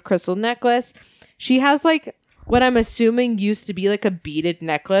some sort of crystal necklace. She has what I'm assuming used to be a beaded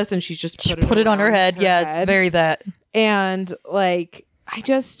necklace, and she's just put it on her head. It's very that. And I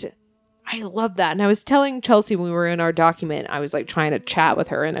love that. And I was telling Chelsea when we were in our document, I was trying to chat with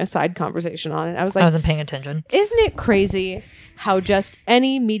her in a side conversation on it. I wasn't paying attention. Isn't it crazy how just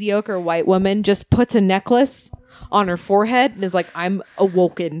any mediocre white woman just puts a necklace on her forehead and is I'm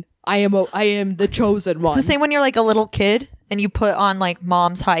awoken. I am the chosen one. It's the same when you're a little kid and you put on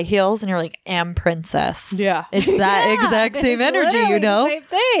mom's high heels and you're am princess. Yeah. It's that exact same energy, Same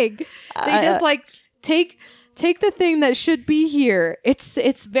thing. They just take the thing that should be here.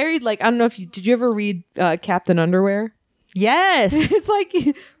 It's very I don't know if did you ever read Captain Underwear? Yes. It's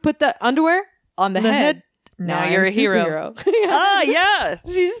put the underwear on the head. Now you're a hero. Oh, yeah.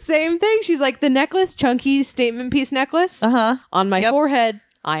 She's the same thing. She's the necklace, chunky statement piece necklace. On my forehead,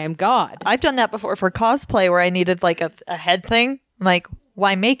 I am God. I've done that before for cosplay where I needed a head thing. I'm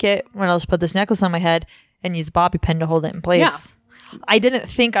why make it when I'll just put this necklace on my head and use a bobby pin to hold it in place? Yeah. I didn't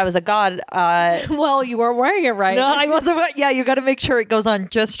think I was a god. Well, you were wearing it right. No, I wasn't. Yeah, you got to make sure it goes on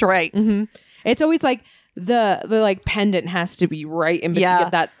just right. It's always the pendant has to be right in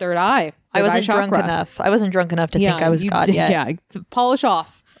between that third eye. I wasn't drunk enough. I wasn't drunk enough to think I was God yet. Yeah, polish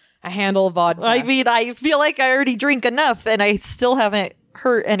off a handle of vodka. I mean, I feel like I already drink enough, and I still haven't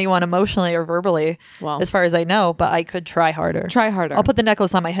hurt anyone emotionally or verbally, as far as I know. But I could try harder. I'll put the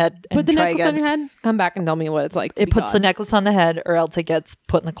necklace on my head. Put the necklace again. on your head. Come back and tell me what it's like. It puts the necklace on the head, or else it gets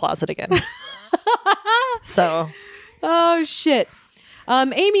put in the closet again. So, oh shit.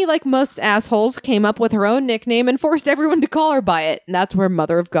 Amy, like most assholes, came up with her own nickname and forced everyone to call her by it. And that's where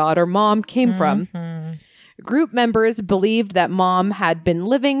Mother of God or Mom came from. Group members believed that Mom had been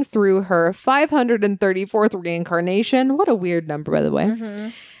living through her 534th reincarnation. What a weird number, by the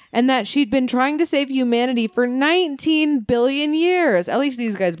way. And that she'd been trying to save humanity for 19 billion years. At least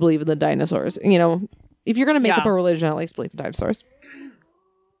these guys believe in the dinosaurs. You know, if you're going to make up a religion, at least believe in dinosaurs.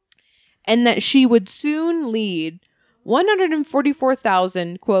 And that she would soon lead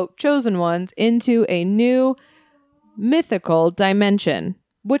 144,000, quote, chosen ones into a new mythical dimension.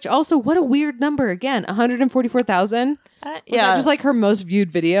 Which also, what a weird number. Again, 144,000. Yeah. Just like her most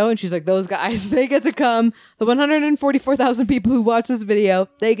viewed video. And she's like, those guys, they get to come. The 144,000 people who watch this video,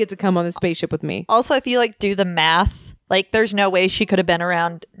 they get to come on the spaceship with me. Also, if you like do the math Like, there's no way she could have been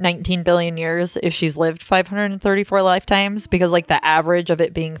around 19 billion years if she's lived 534 lifetimes, because like the average of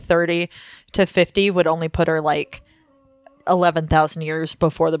it being 30 to 50 would only put her like 11,000 years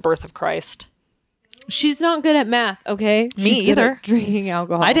before the birth of Christ. She's not good at math, okay? Me She's good either. at drinking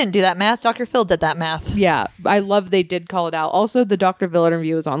alcohol. I didn't do that math. Dr. Phil did that math. Yeah, I love they did call it out. Also, the Dr. Phil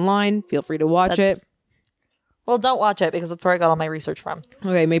interview is online. Feel free to watch That's- it. Well, don't watch it because that's where I got all my research from.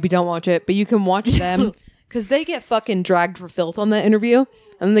 Okay, maybe don't watch it, but you can watch them because they get fucking dragged for filth on that interview,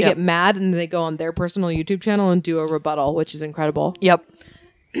 and then they Yep. get mad and they go on their personal YouTube channel and do a rebuttal, which is incredible. Yep.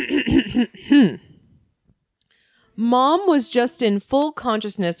 Mom was just in full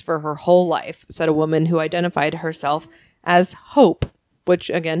consciousness for her whole life, said a woman who identified herself as Hope, which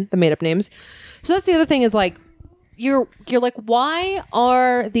again, the made up names. So that's the other thing is like you're like, why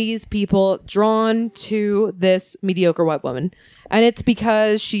are these people drawn to this mediocre white woman? And it's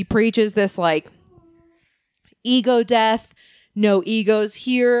because she preaches this like ego death, no egos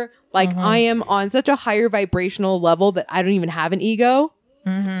here. Like I am on such a higher vibrational level that I don't even have an ego.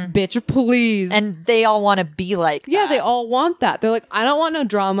 Bitch, please. And they all want to be like yeah, that. they all want that. They're like, I don't want no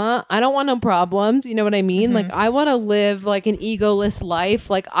drama. I don't want no problems. You know what I mean? Like, I want to live like an egoless life.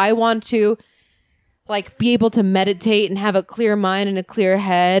 Like, I want to like be able to meditate and have a clear mind and a clear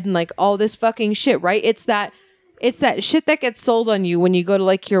head and like all this fucking shit, right? It's that shit that gets sold on you when you go to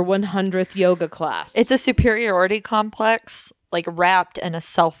like your 100th yoga class. It's a superiority complex, like wrapped in a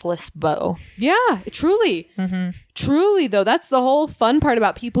selfless bow. Yeah, truly. Truly, though. That's the whole fun part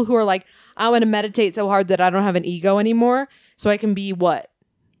about people who are like, I want to meditate so hard that I don't have an ego anymore. So I can be what?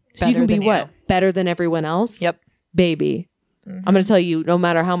 So you Better can be than what? you. Better than everyone else? Yep. Baby. I'm going to tell you, no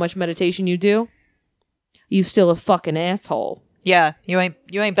matter how much meditation you do, you still a fucking asshole. Yeah, you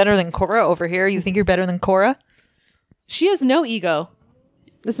ain't better than Cora over here. You think you're better than Cora? She has no ego.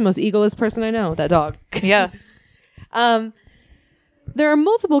 This is the most egoless person I know, that dog. Yeah. There are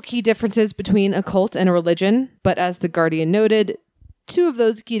multiple key differences between a cult and a religion, but as The Guardian noted, two of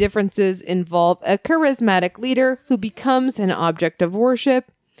those key differences involve a charismatic leader who becomes an object of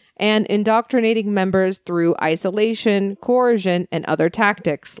worship and indoctrinating members through isolation, coercion, and other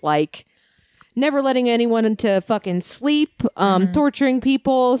tactics like never letting anyone into fucking sleep, torturing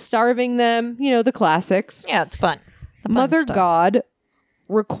people, starving them, you know, the classics. Yeah, it's fun. The fun Mother stuff. God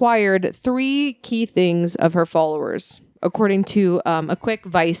required 3 key things of her followers, according to a quick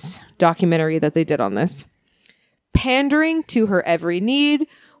Vice documentary that they did on this. Pandering to her every need,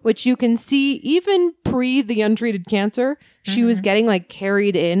 which you can see even pre the untreated cancer. She was getting like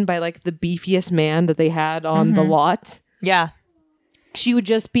carried in by like the beefiest man that they had on the lot. Yeah. She would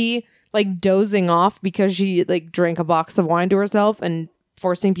just be like dozing off because she like drank a box of wine to herself and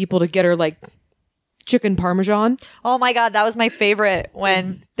forcing people to get her like chicken parmesan. Oh my God, that was my favorite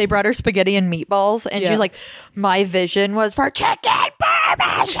when they brought her spaghetti and meatballs, and she Yeah. was like, "My vision was for chicken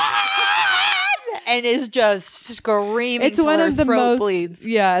parmesan," and is just screaming. It's till one her of the throat most bleeds.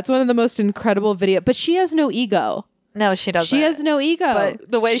 yeah, it's one of the most incredible video. But she has no ego. No, she doesn't. She has no ego. But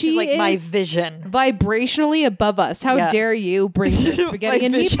the way she's She like, my is vision. vibrationally above us. How Yeah. dare you bring her spaghetti My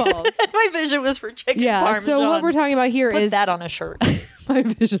and vision- meatballs? My vision was for chicken Yeah. parmesan. So what we're talking about here Put is that on a shirt. my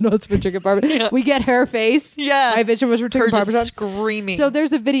vision was for chicken parmesan. We get her face. Yeah. My vision was for Her chicken just parmesan. screaming. So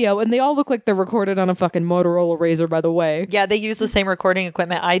there's a video, and they all look like they're recorded on a fucking Motorola Razr, by the way. yeah, they use the same recording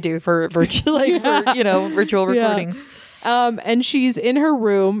equipment I do for virtual, like for virtual Yeah. recordings. And she's in her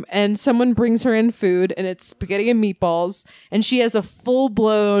room, and someone brings her in food, and it's spaghetti and meatballs, and she has a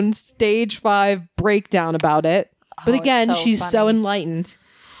full-blown stage 5 breakdown about it. But Oh, it's again, so she's so funny. enlightened.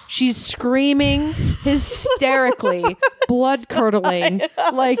 She's screaming hysterically, blood curdling,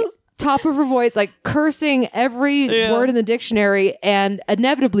 like top of her voice, like cursing every word in the dictionary, and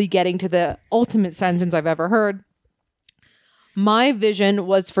inevitably getting to the ultimate sentence I've ever heard. My vision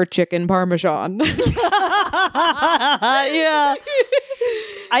was for chicken parmesan. Yeah.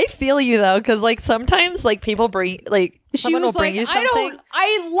 I feel you though, because like sometimes like people bring like someone will bring you something.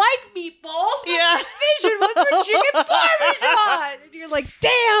 I like meatballs. But Yeah. my vision was for chicken parmesan. And you're like,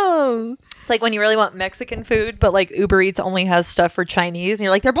 damn. It's like when you really want Mexican food, but like Uber Eats only has stuff for Chinese, and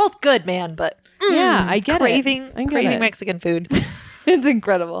you're like, they're both good, man, but Yeah, I get craving it. I get craving it. Mexican food. It's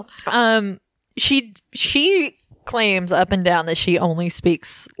incredible. She claims up and down that she only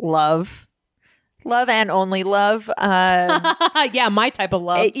speaks love and only love. Yeah, my type of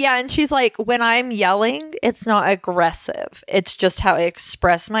love. Yeah, and she's like, when I'm yelling, it's not aggressive. It's just how I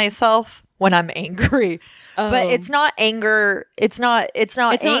express myself when I'm angry. But it's not anger. It's not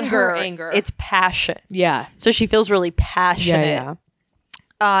not anger. her anger. It's passion. Yeah. So she feels really passionate.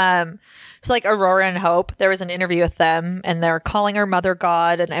 Yeah. So like Aurora and Hope, there was an interview with them, and they're calling her Mother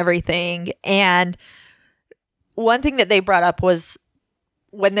God and everything. And one thing that they brought up was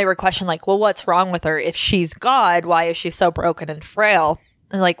when they were questioned, like, well, what's wrong with her? If she's God, why is she so broken and frail?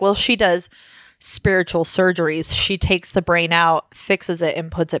 And like, well, she does spiritual surgeries. She takes the brain out, fixes it,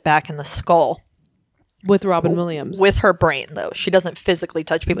 and puts it back in the skull. With Robin Williams. With her brain, though. She doesn't physically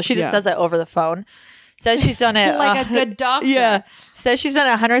touch people. She just does it over the phone. Says she's done it. like a good doctor. Yeah. Says she's done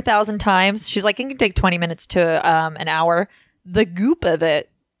it 100,000 times. She's like, it can take 20 minutes to an hour. The goop of it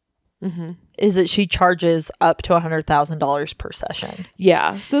is that she charges up to $100,000 per session.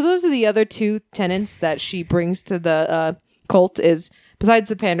 Yeah. So those are the other two tenets that she brings to the cult is, besides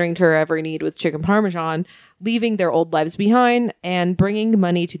the pandering to her every need with chicken parmesan, leaving their old lives behind and bringing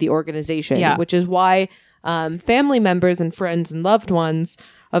money to the organization, which is why family members and friends and loved ones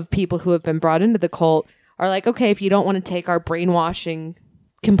of people who have been brought into the cult are like, okay, if you don't want to take our brainwashing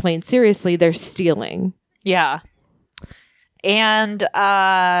complaints seriously, they're stealing. Yeah. And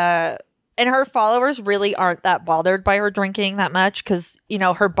her followers really aren't that bothered by her drinking that much because, you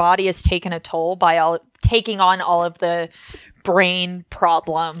know, her body has taken a toll by taking on all of the brain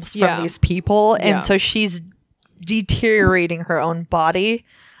problems from these people. And so she's deteriorating her own body.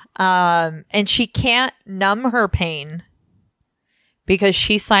 And she can't numb her pain because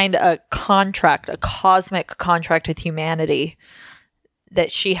she signed a contract, a cosmic contract with humanity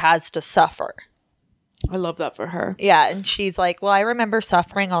that she has to suffer. I love that for her. Yeah, and she's like, well, I remember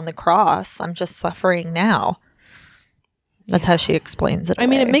suffering on the cross. I'm just suffering now. That's how she explains it. I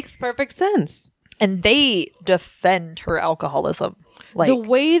mean, it makes perfect sense. And they defend her alcoholism. Like, the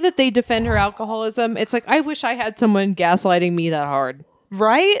way that they defend her alcoholism, it's like, I wish I had someone gaslighting me that hard.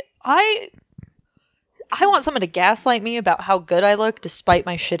 Right? I want someone to gaslight me about how good I look despite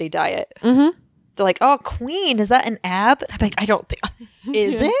my shitty diet. Mm-hmm. They're like, oh, queen, is that an ab? And I'm like, I don't think.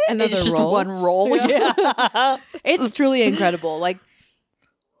 Is it? Another it's just roll? one roll. Yeah. It's truly incredible. Like,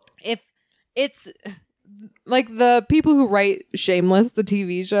 if it's like the people who write Shameless, the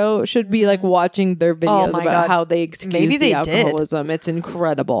TV show, should be like watching their videos about God. how they excuse Maybe the they alcoholism. It's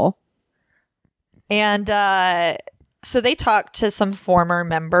incredible. And so they talked to some former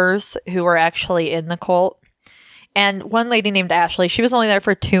members who were actually in the cult. And one lady named Ashley, she was only there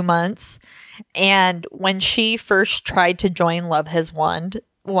for 2 months. And when she first tried to join Love Has Won,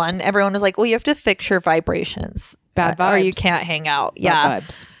 everyone was like, well, you have to fix your vibrations. Bad vibes. Or you can't hang out. Bad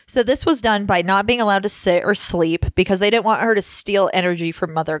vibes. So this was done by not being allowed to sit or sleep because they didn't want her to steal energy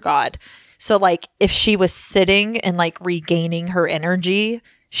from Mother God. So like if she was sitting and like regaining her energy,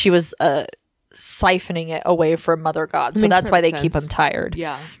 she was siphoning it away from Mother God. So that's why they keep them tired.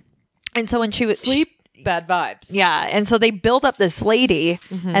 Yeah. And so when she was Sleep, bad vibes. yeah, and so they build up this lady,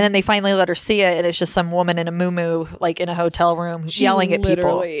 and then they finally let her see it, and it's just some woman in a muumuu, like in a hotel room, yelling at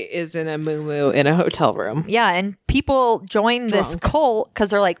people. Literally is in a muumuu in a hotel room. Yeah, and people join this cult because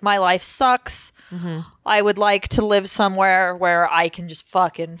they're like, my life sucks. I would like to live somewhere where I can just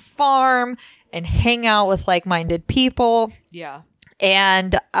fucking farm and hang out with like-minded people. Yeah.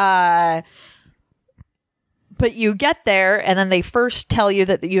 And but you get there and then they first tell you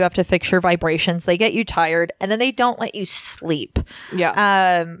that you have to fix your vibrations. They get you tired and then they don't let you sleep.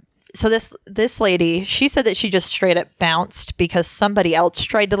 Yeah. So this lady, she said that she just straight up bounced because somebody else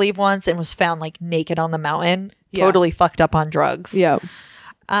tried to leave once and was found like naked on the mountain, totally fucked up on drugs. Yeah.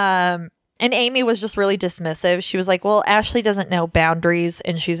 And Amy was just really dismissive. She was like, well, Ashley doesn't know boundaries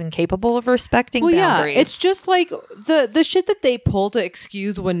and she's incapable of respecting boundaries. Yeah, it's just like the shit that they pull to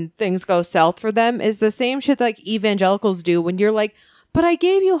excuse when things go south for them is the same shit that like evangelicals do when you're like, but I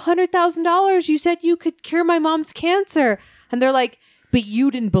gave you $100,000. You said you could cure my mom's cancer. And they're like, but you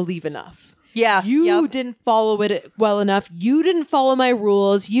didn't believe enough. Yeah. You didn't follow it well enough. You didn't follow my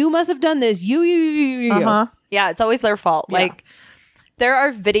rules. You must have done this. You. Yeah, it's always their fault. Yeah. Like, there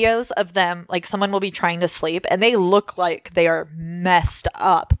are videos of them, like someone will be trying to sleep and they look like they are messed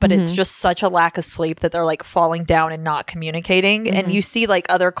up, but it's just such a lack of sleep that they're like falling down and not communicating. And you see like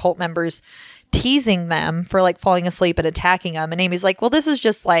other cult members teasing them for like falling asleep and attacking them. And Amy's like, well, this is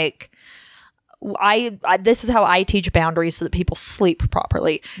just like, this is how I teach boundaries so that people sleep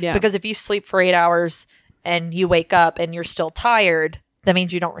properly. Yeah. Because if you sleep for 8 hours and you wake up and you're still tired, that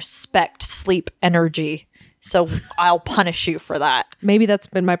means you don't respect sleep energy. So I'll punish you for that. Maybe that's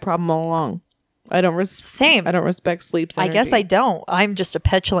been my problem all along. I don't Same. I don't respect sleep's I energy. guess I don't. I'm just a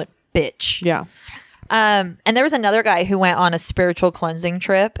petulant bitch. Yeah. And there was another guy who went on a spiritual cleansing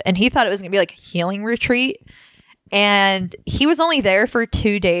trip and he thought it was going to be like a healing retreat. And he was only there for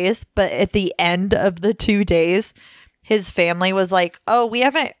 2 days. But at the end of the 2 days, his family was like, oh, we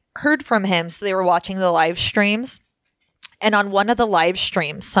haven't heard from him. So they were watching the live streams. And on one of the live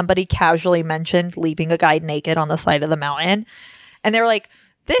streams, somebody casually mentioned leaving a guy naked on the side of the mountain. And they were like,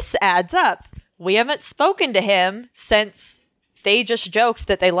 this adds up. we haven't spoken to him since they just joked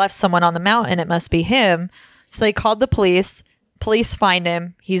that they left someone on the mountain. It must be him. So they called the police. Police find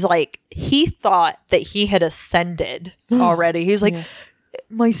him. He's like, he thought that he had ascended already. He's like,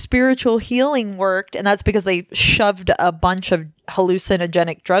 my spiritual healing worked. And that's because they shoved a bunch of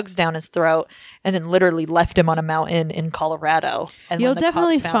hallucinogenic drugs down his throat and then literally left him on a mountain in Colorado. And You'll when the cops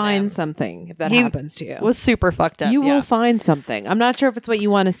definitely found find him, something if that he happens to you. was super fucked up. You yeah. will find something. I'm not sure if it's what you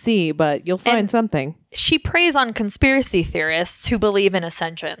want to see, but you'll find something. She preys on conspiracy theorists who believe in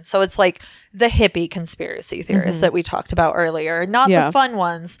ascension. So it's like the hippie conspiracy theorists that we talked about earlier, not the fun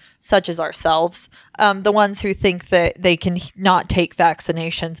ones such as ourselves, the ones who think that they can not take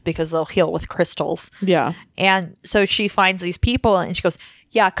vaccinations because they'll heal with crystals. Yeah. And so she finds these people and she goes,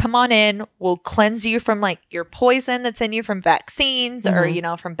 yeah, come on in. We'll cleanse you from like your poison that's in you from vaccines or, you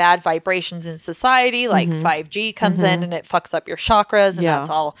know, from bad vibrations in society. Like 5G comes in and it fucks up your chakras and that's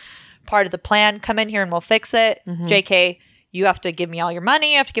all part of the plan. Come in here and we'll fix it. JK, you have to give me all your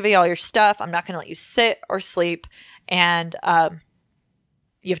money. You have to give me all your stuff. I'm not going to let you sit or sleep. And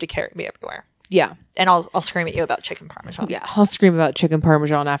you have to carry me everywhere. Yeah. And I'll scream at you about chicken parmesan. Yeah. I'll scream about chicken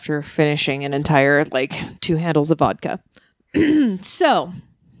parmesan after finishing an entire, like, 2 handles of vodka. So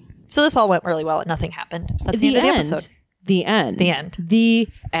this all went really well and nothing happened. That's the end of the episode. The end. The end. The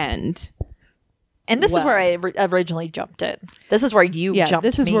end. And this is where I originally jumped in. This is where you jumped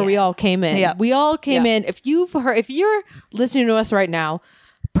this is me where we in. all came in. Yeah. We all came Yeah. in. If you're listening to us right now,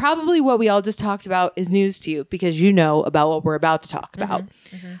 probably what we all just talked about is news to you because you know about what we're about to talk about.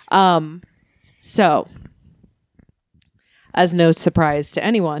 So, as no surprise to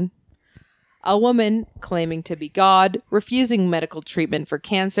anyone, a woman claiming to be God, refusing medical treatment for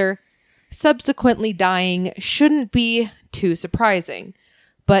cancer, subsequently dying shouldn't be too surprising.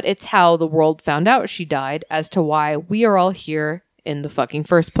 But it's how the world found out she died as to why we are all here in the fucking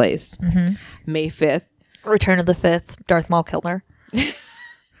first place. May 5th. Return of the Fifth, Darth Maul killed her.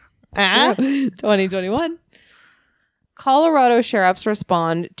 2021. Colorado sheriffs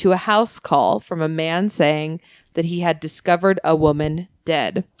respond to a house call from a man saying that he had discovered a woman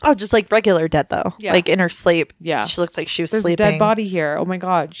dead. Oh, just like regular dead though. Yeah. Like in her sleep. Yeah. She looked like she was There's sleeping. a dead body here. Oh my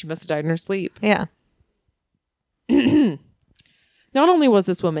God. She must have died in her sleep. Yeah. Not only was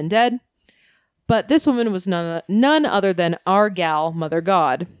this woman dead, but this woman was none other than our gal, Mother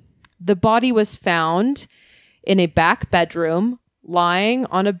God. The body was found in a back bedroom, lying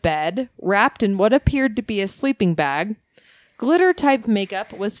on a bed, wrapped in what appeared to be a sleeping bag. Glitter-type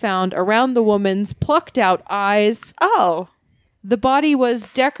makeup was found around the woman's plucked-out eyes. Oh. The body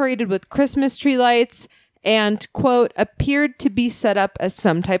was decorated with Christmas tree lights and, quote, appeared to be set up as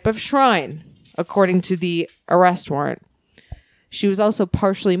some type of shrine, according to the arrest warrant. She was also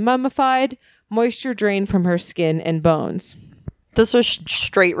partially mummified, moisture drained from her skin and bones. This was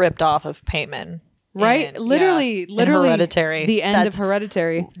straight ripped off of Payman. Right? Literally in Hereditary. The end of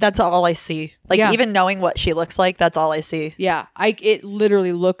Hereditary. That's all I see. Like Yeah. even knowing what she looks like, that's all I see. Yeah, it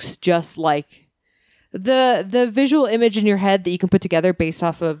literally looks just like the visual image in your head that you can put together based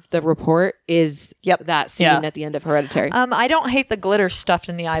off of the report is that scene at the end of Hereditary. I don't hate the glitter stuffed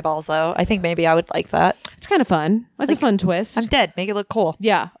in the eyeballs though. I think maybe I would like that. It's kind of fun. It's a fun twist. I'm dead. Make it look cool.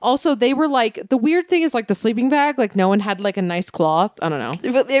 Yeah. Also, they were like, the weird thing is like the sleeping bag, like no one had like a nice cloth. I don't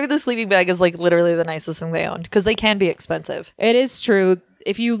know. But maybe the sleeping bag is like literally the nicest thing they owned because they can be expensive. It is true.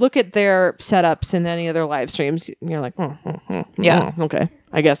 If you look at their setups in any other live streams, you're like, Yeah. okay.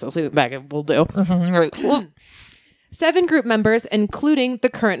 I guess I'll sleep back. It will do. Right. 7 group members, including the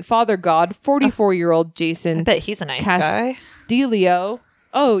current father god, 44-year-old Jason I bet he's a nice guy. Castillo.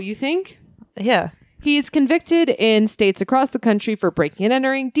 Oh, you think? Yeah. He's convicted in states across the country for breaking and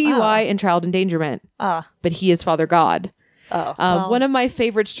entering, DUI, and child endangerment. But he is Father God. One of my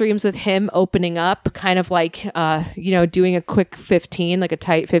favorite streams with him opening up, kind of like, doing a quick 15, like a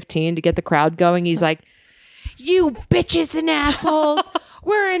tight 15 to get the crowd going. He's like, you bitches and assholes.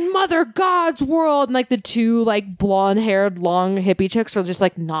 We're in Mother God's world. And like the 2 like blonde haired long hippie chicks are just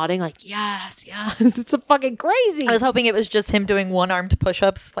like nodding like, yes. It's a fucking crazy. I was hoping it was just him doing one-armed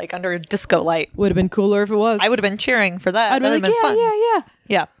push-ups like under a disco light. Would have been cooler if it was. I would have been cheering for that. I'd That would be have like,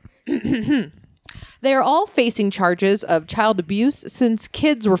 been fun. yeah. They are all facing charges of child abuse since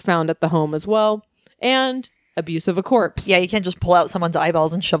kids were found at the home as well, and abuse of a corpse. Yeah, you can't just pull out someone's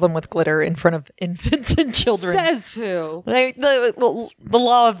eyeballs and shove them with glitter in front of infants and children. Says who? The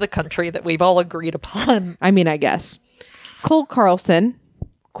law of the country that we've all agreed upon. I mean, I guess. Cole Carlson,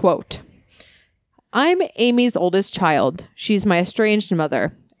 quote, I'm Amy's oldest child. She's my estranged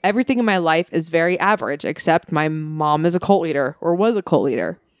mother. Everything in my life is very average, except my mom is a cult leader, or was a cult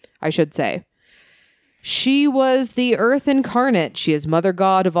leader, I should say. She was the earth incarnate. She is mother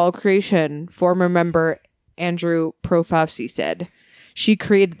god of all creation, former member Andrew Profafsy said. She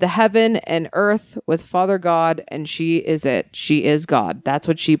created the heaven and earth with Father God, and she is it. She is God. That's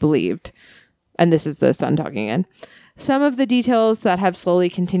what she believed. And this is the son talking in. Some of the details that have slowly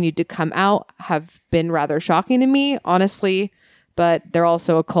continued to come out have been rather shocking to me, honestly, but they're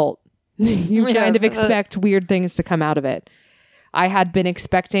also a cult. You kind of expect weird things to come out of it. I had been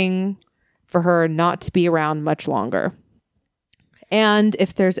expecting for her not to be around much longer. And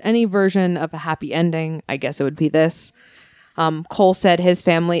if there's any version of a happy ending, I guess it would be this. Cole said his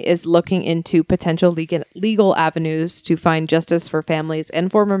family is looking into potential legal avenues to find justice for families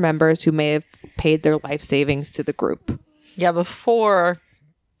and former members who may have paid their life savings to the group. Yeah, before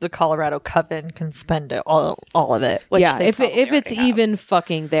the Colorado Coven can spend it, all of it. Which Yeah, they if probably it's already have. even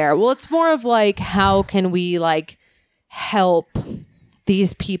fucking there. Well, it's more of like, how can we like help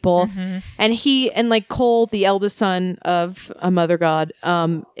these people? And he, and like Cole, the eldest son of a mother god,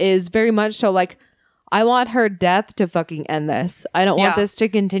 is very much so like, I want her death to fucking end this. I don't want Yeah. this to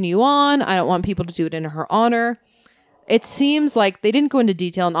continue on. I don't want people to do it in her honor. It seems like they didn't go into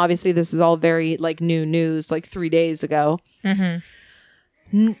detail, and obviously this is all very like new news, like 3 days ago.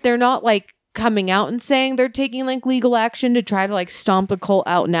 They're not like coming out and saying they're taking like legal action to try to like stomp the cult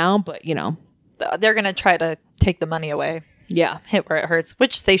out now, but you know, They're going to try to take the money away, yeah, hit where it hurts,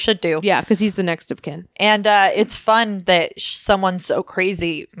 which they should do. yeah, because he's the next of kin. And it's fun that someone so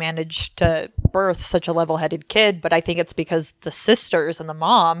crazy managed to birth such a level-headed kid, but I think it's because the sisters and the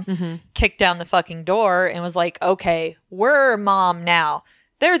mom kicked down the fucking door and was like, okay, we're mom now.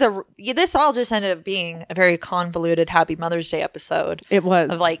 This all just ended up being a very convoluted Happy Mother's Day episode. It was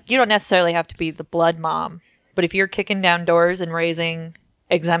Of like, you don't necessarily have to be the blood mom, but if you're kicking down doors and raising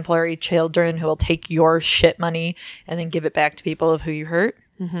exemplary children who will take your shit money and then give it back to people of who you hurt,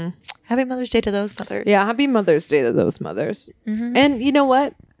 Happy Mother's Day to those mothers. yeah, happy Mother's Day to those mothers. And you know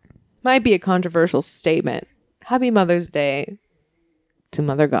what? Might be a controversial statement. Happy Mother's Day to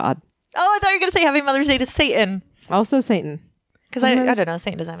Mother God. Oh, I thought you were going to say Happy Mother's Day to Satan. Also Satan. Because I don't know,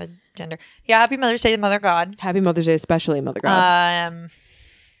 Satan doesn't have a gender. Yeah, Happy Mother's Day to Mother God. Happy Mother's Day, especially Mother God.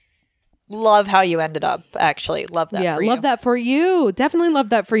 Love how you ended up, actually. Love that Yeah, for you. love that for you. Definitely love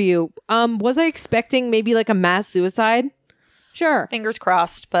that for you. Was I expecting maybe like a mass suicide? Sure. Fingers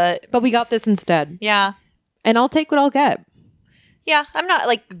crossed, but But we got this instead. yeah. And I'll take what I'll get. Yeah, I'm not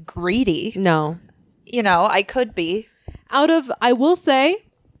like greedy. No. You know, I could be. I will say,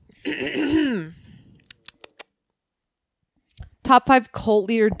 top 5 cult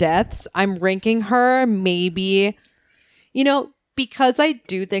leader deaths, I'm ranking her maybe, you know, because I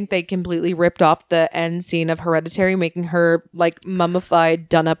do think they completely ripped off the end scene of Hereditary, making her like mummified,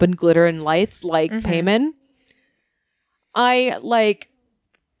 done up in glitter and lights like Payman. I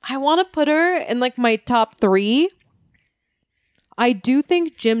want to put her in like my top 3. I do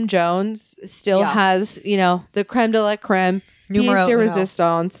think Jim Jones still has, you know, the creme de la creme, Numero pièce de uno.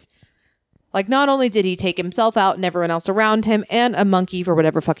 resistance. Like, not only did he take himself out and everyone else around him and a monkey for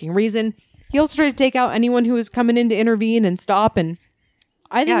whatever fucking reason, he also tried to take out anyone who was coming in to intervene and stop. And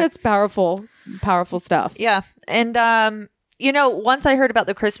I think that's powerful stuff. Yeah. And, you know, once I heard about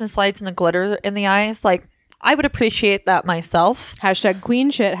the Christmas lights and the glitter in the eyes, like, I would appreciate that myself. Hashtag queen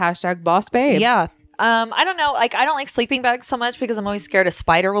shit, hashtag boss babe. Yeah. I don't know. Like, I don't like sleeping bags so much because I'm always scared a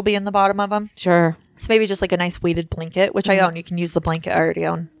spider will be in the bottom of them. Sure. So maybe just like a nice weighted blanket, which I own. You can use the blanket I already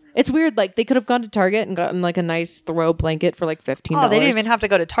own. It's weird. Like, they could have gone to Target and gotten like a nice throw blanket for like $15. Oh, they didn't even have to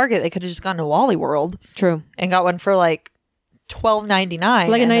go to Target. They could have just gone to Wally World True. and got one for like $12.99. Like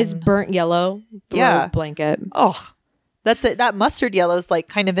a and nice then- burnt yellow throw Yeah. blanket. Oh, that's it. That mustard yellow is like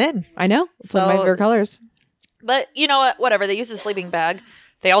kind of in. I know. It's one of my So- favorite colors. But you know what? Whatever. They used a sleeping bag.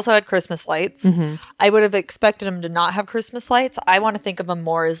 They also had Christmas lights. I would have expected them to not have Christmas lights. I want to think of them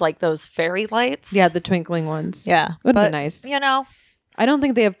more as like those fairy lights. Yeah, the twinkling ones. Yeah. Would have But, been nice. You know, I don't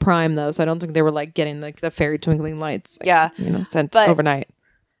think they have Prime though, so I don't think they were like getting like the fairy twinkling lights. Like, Yeah. you know, sent But- overnight.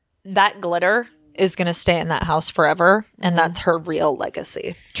 that glitter is going to stay in that house forever. And that's her real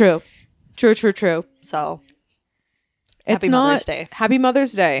legacy. True. True. So It's Happy not Mother's Day. Happy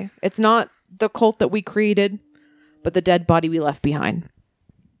Mother's Day. It's not the cult that we created, but the dead body we left behind.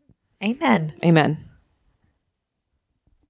 amen. Amen.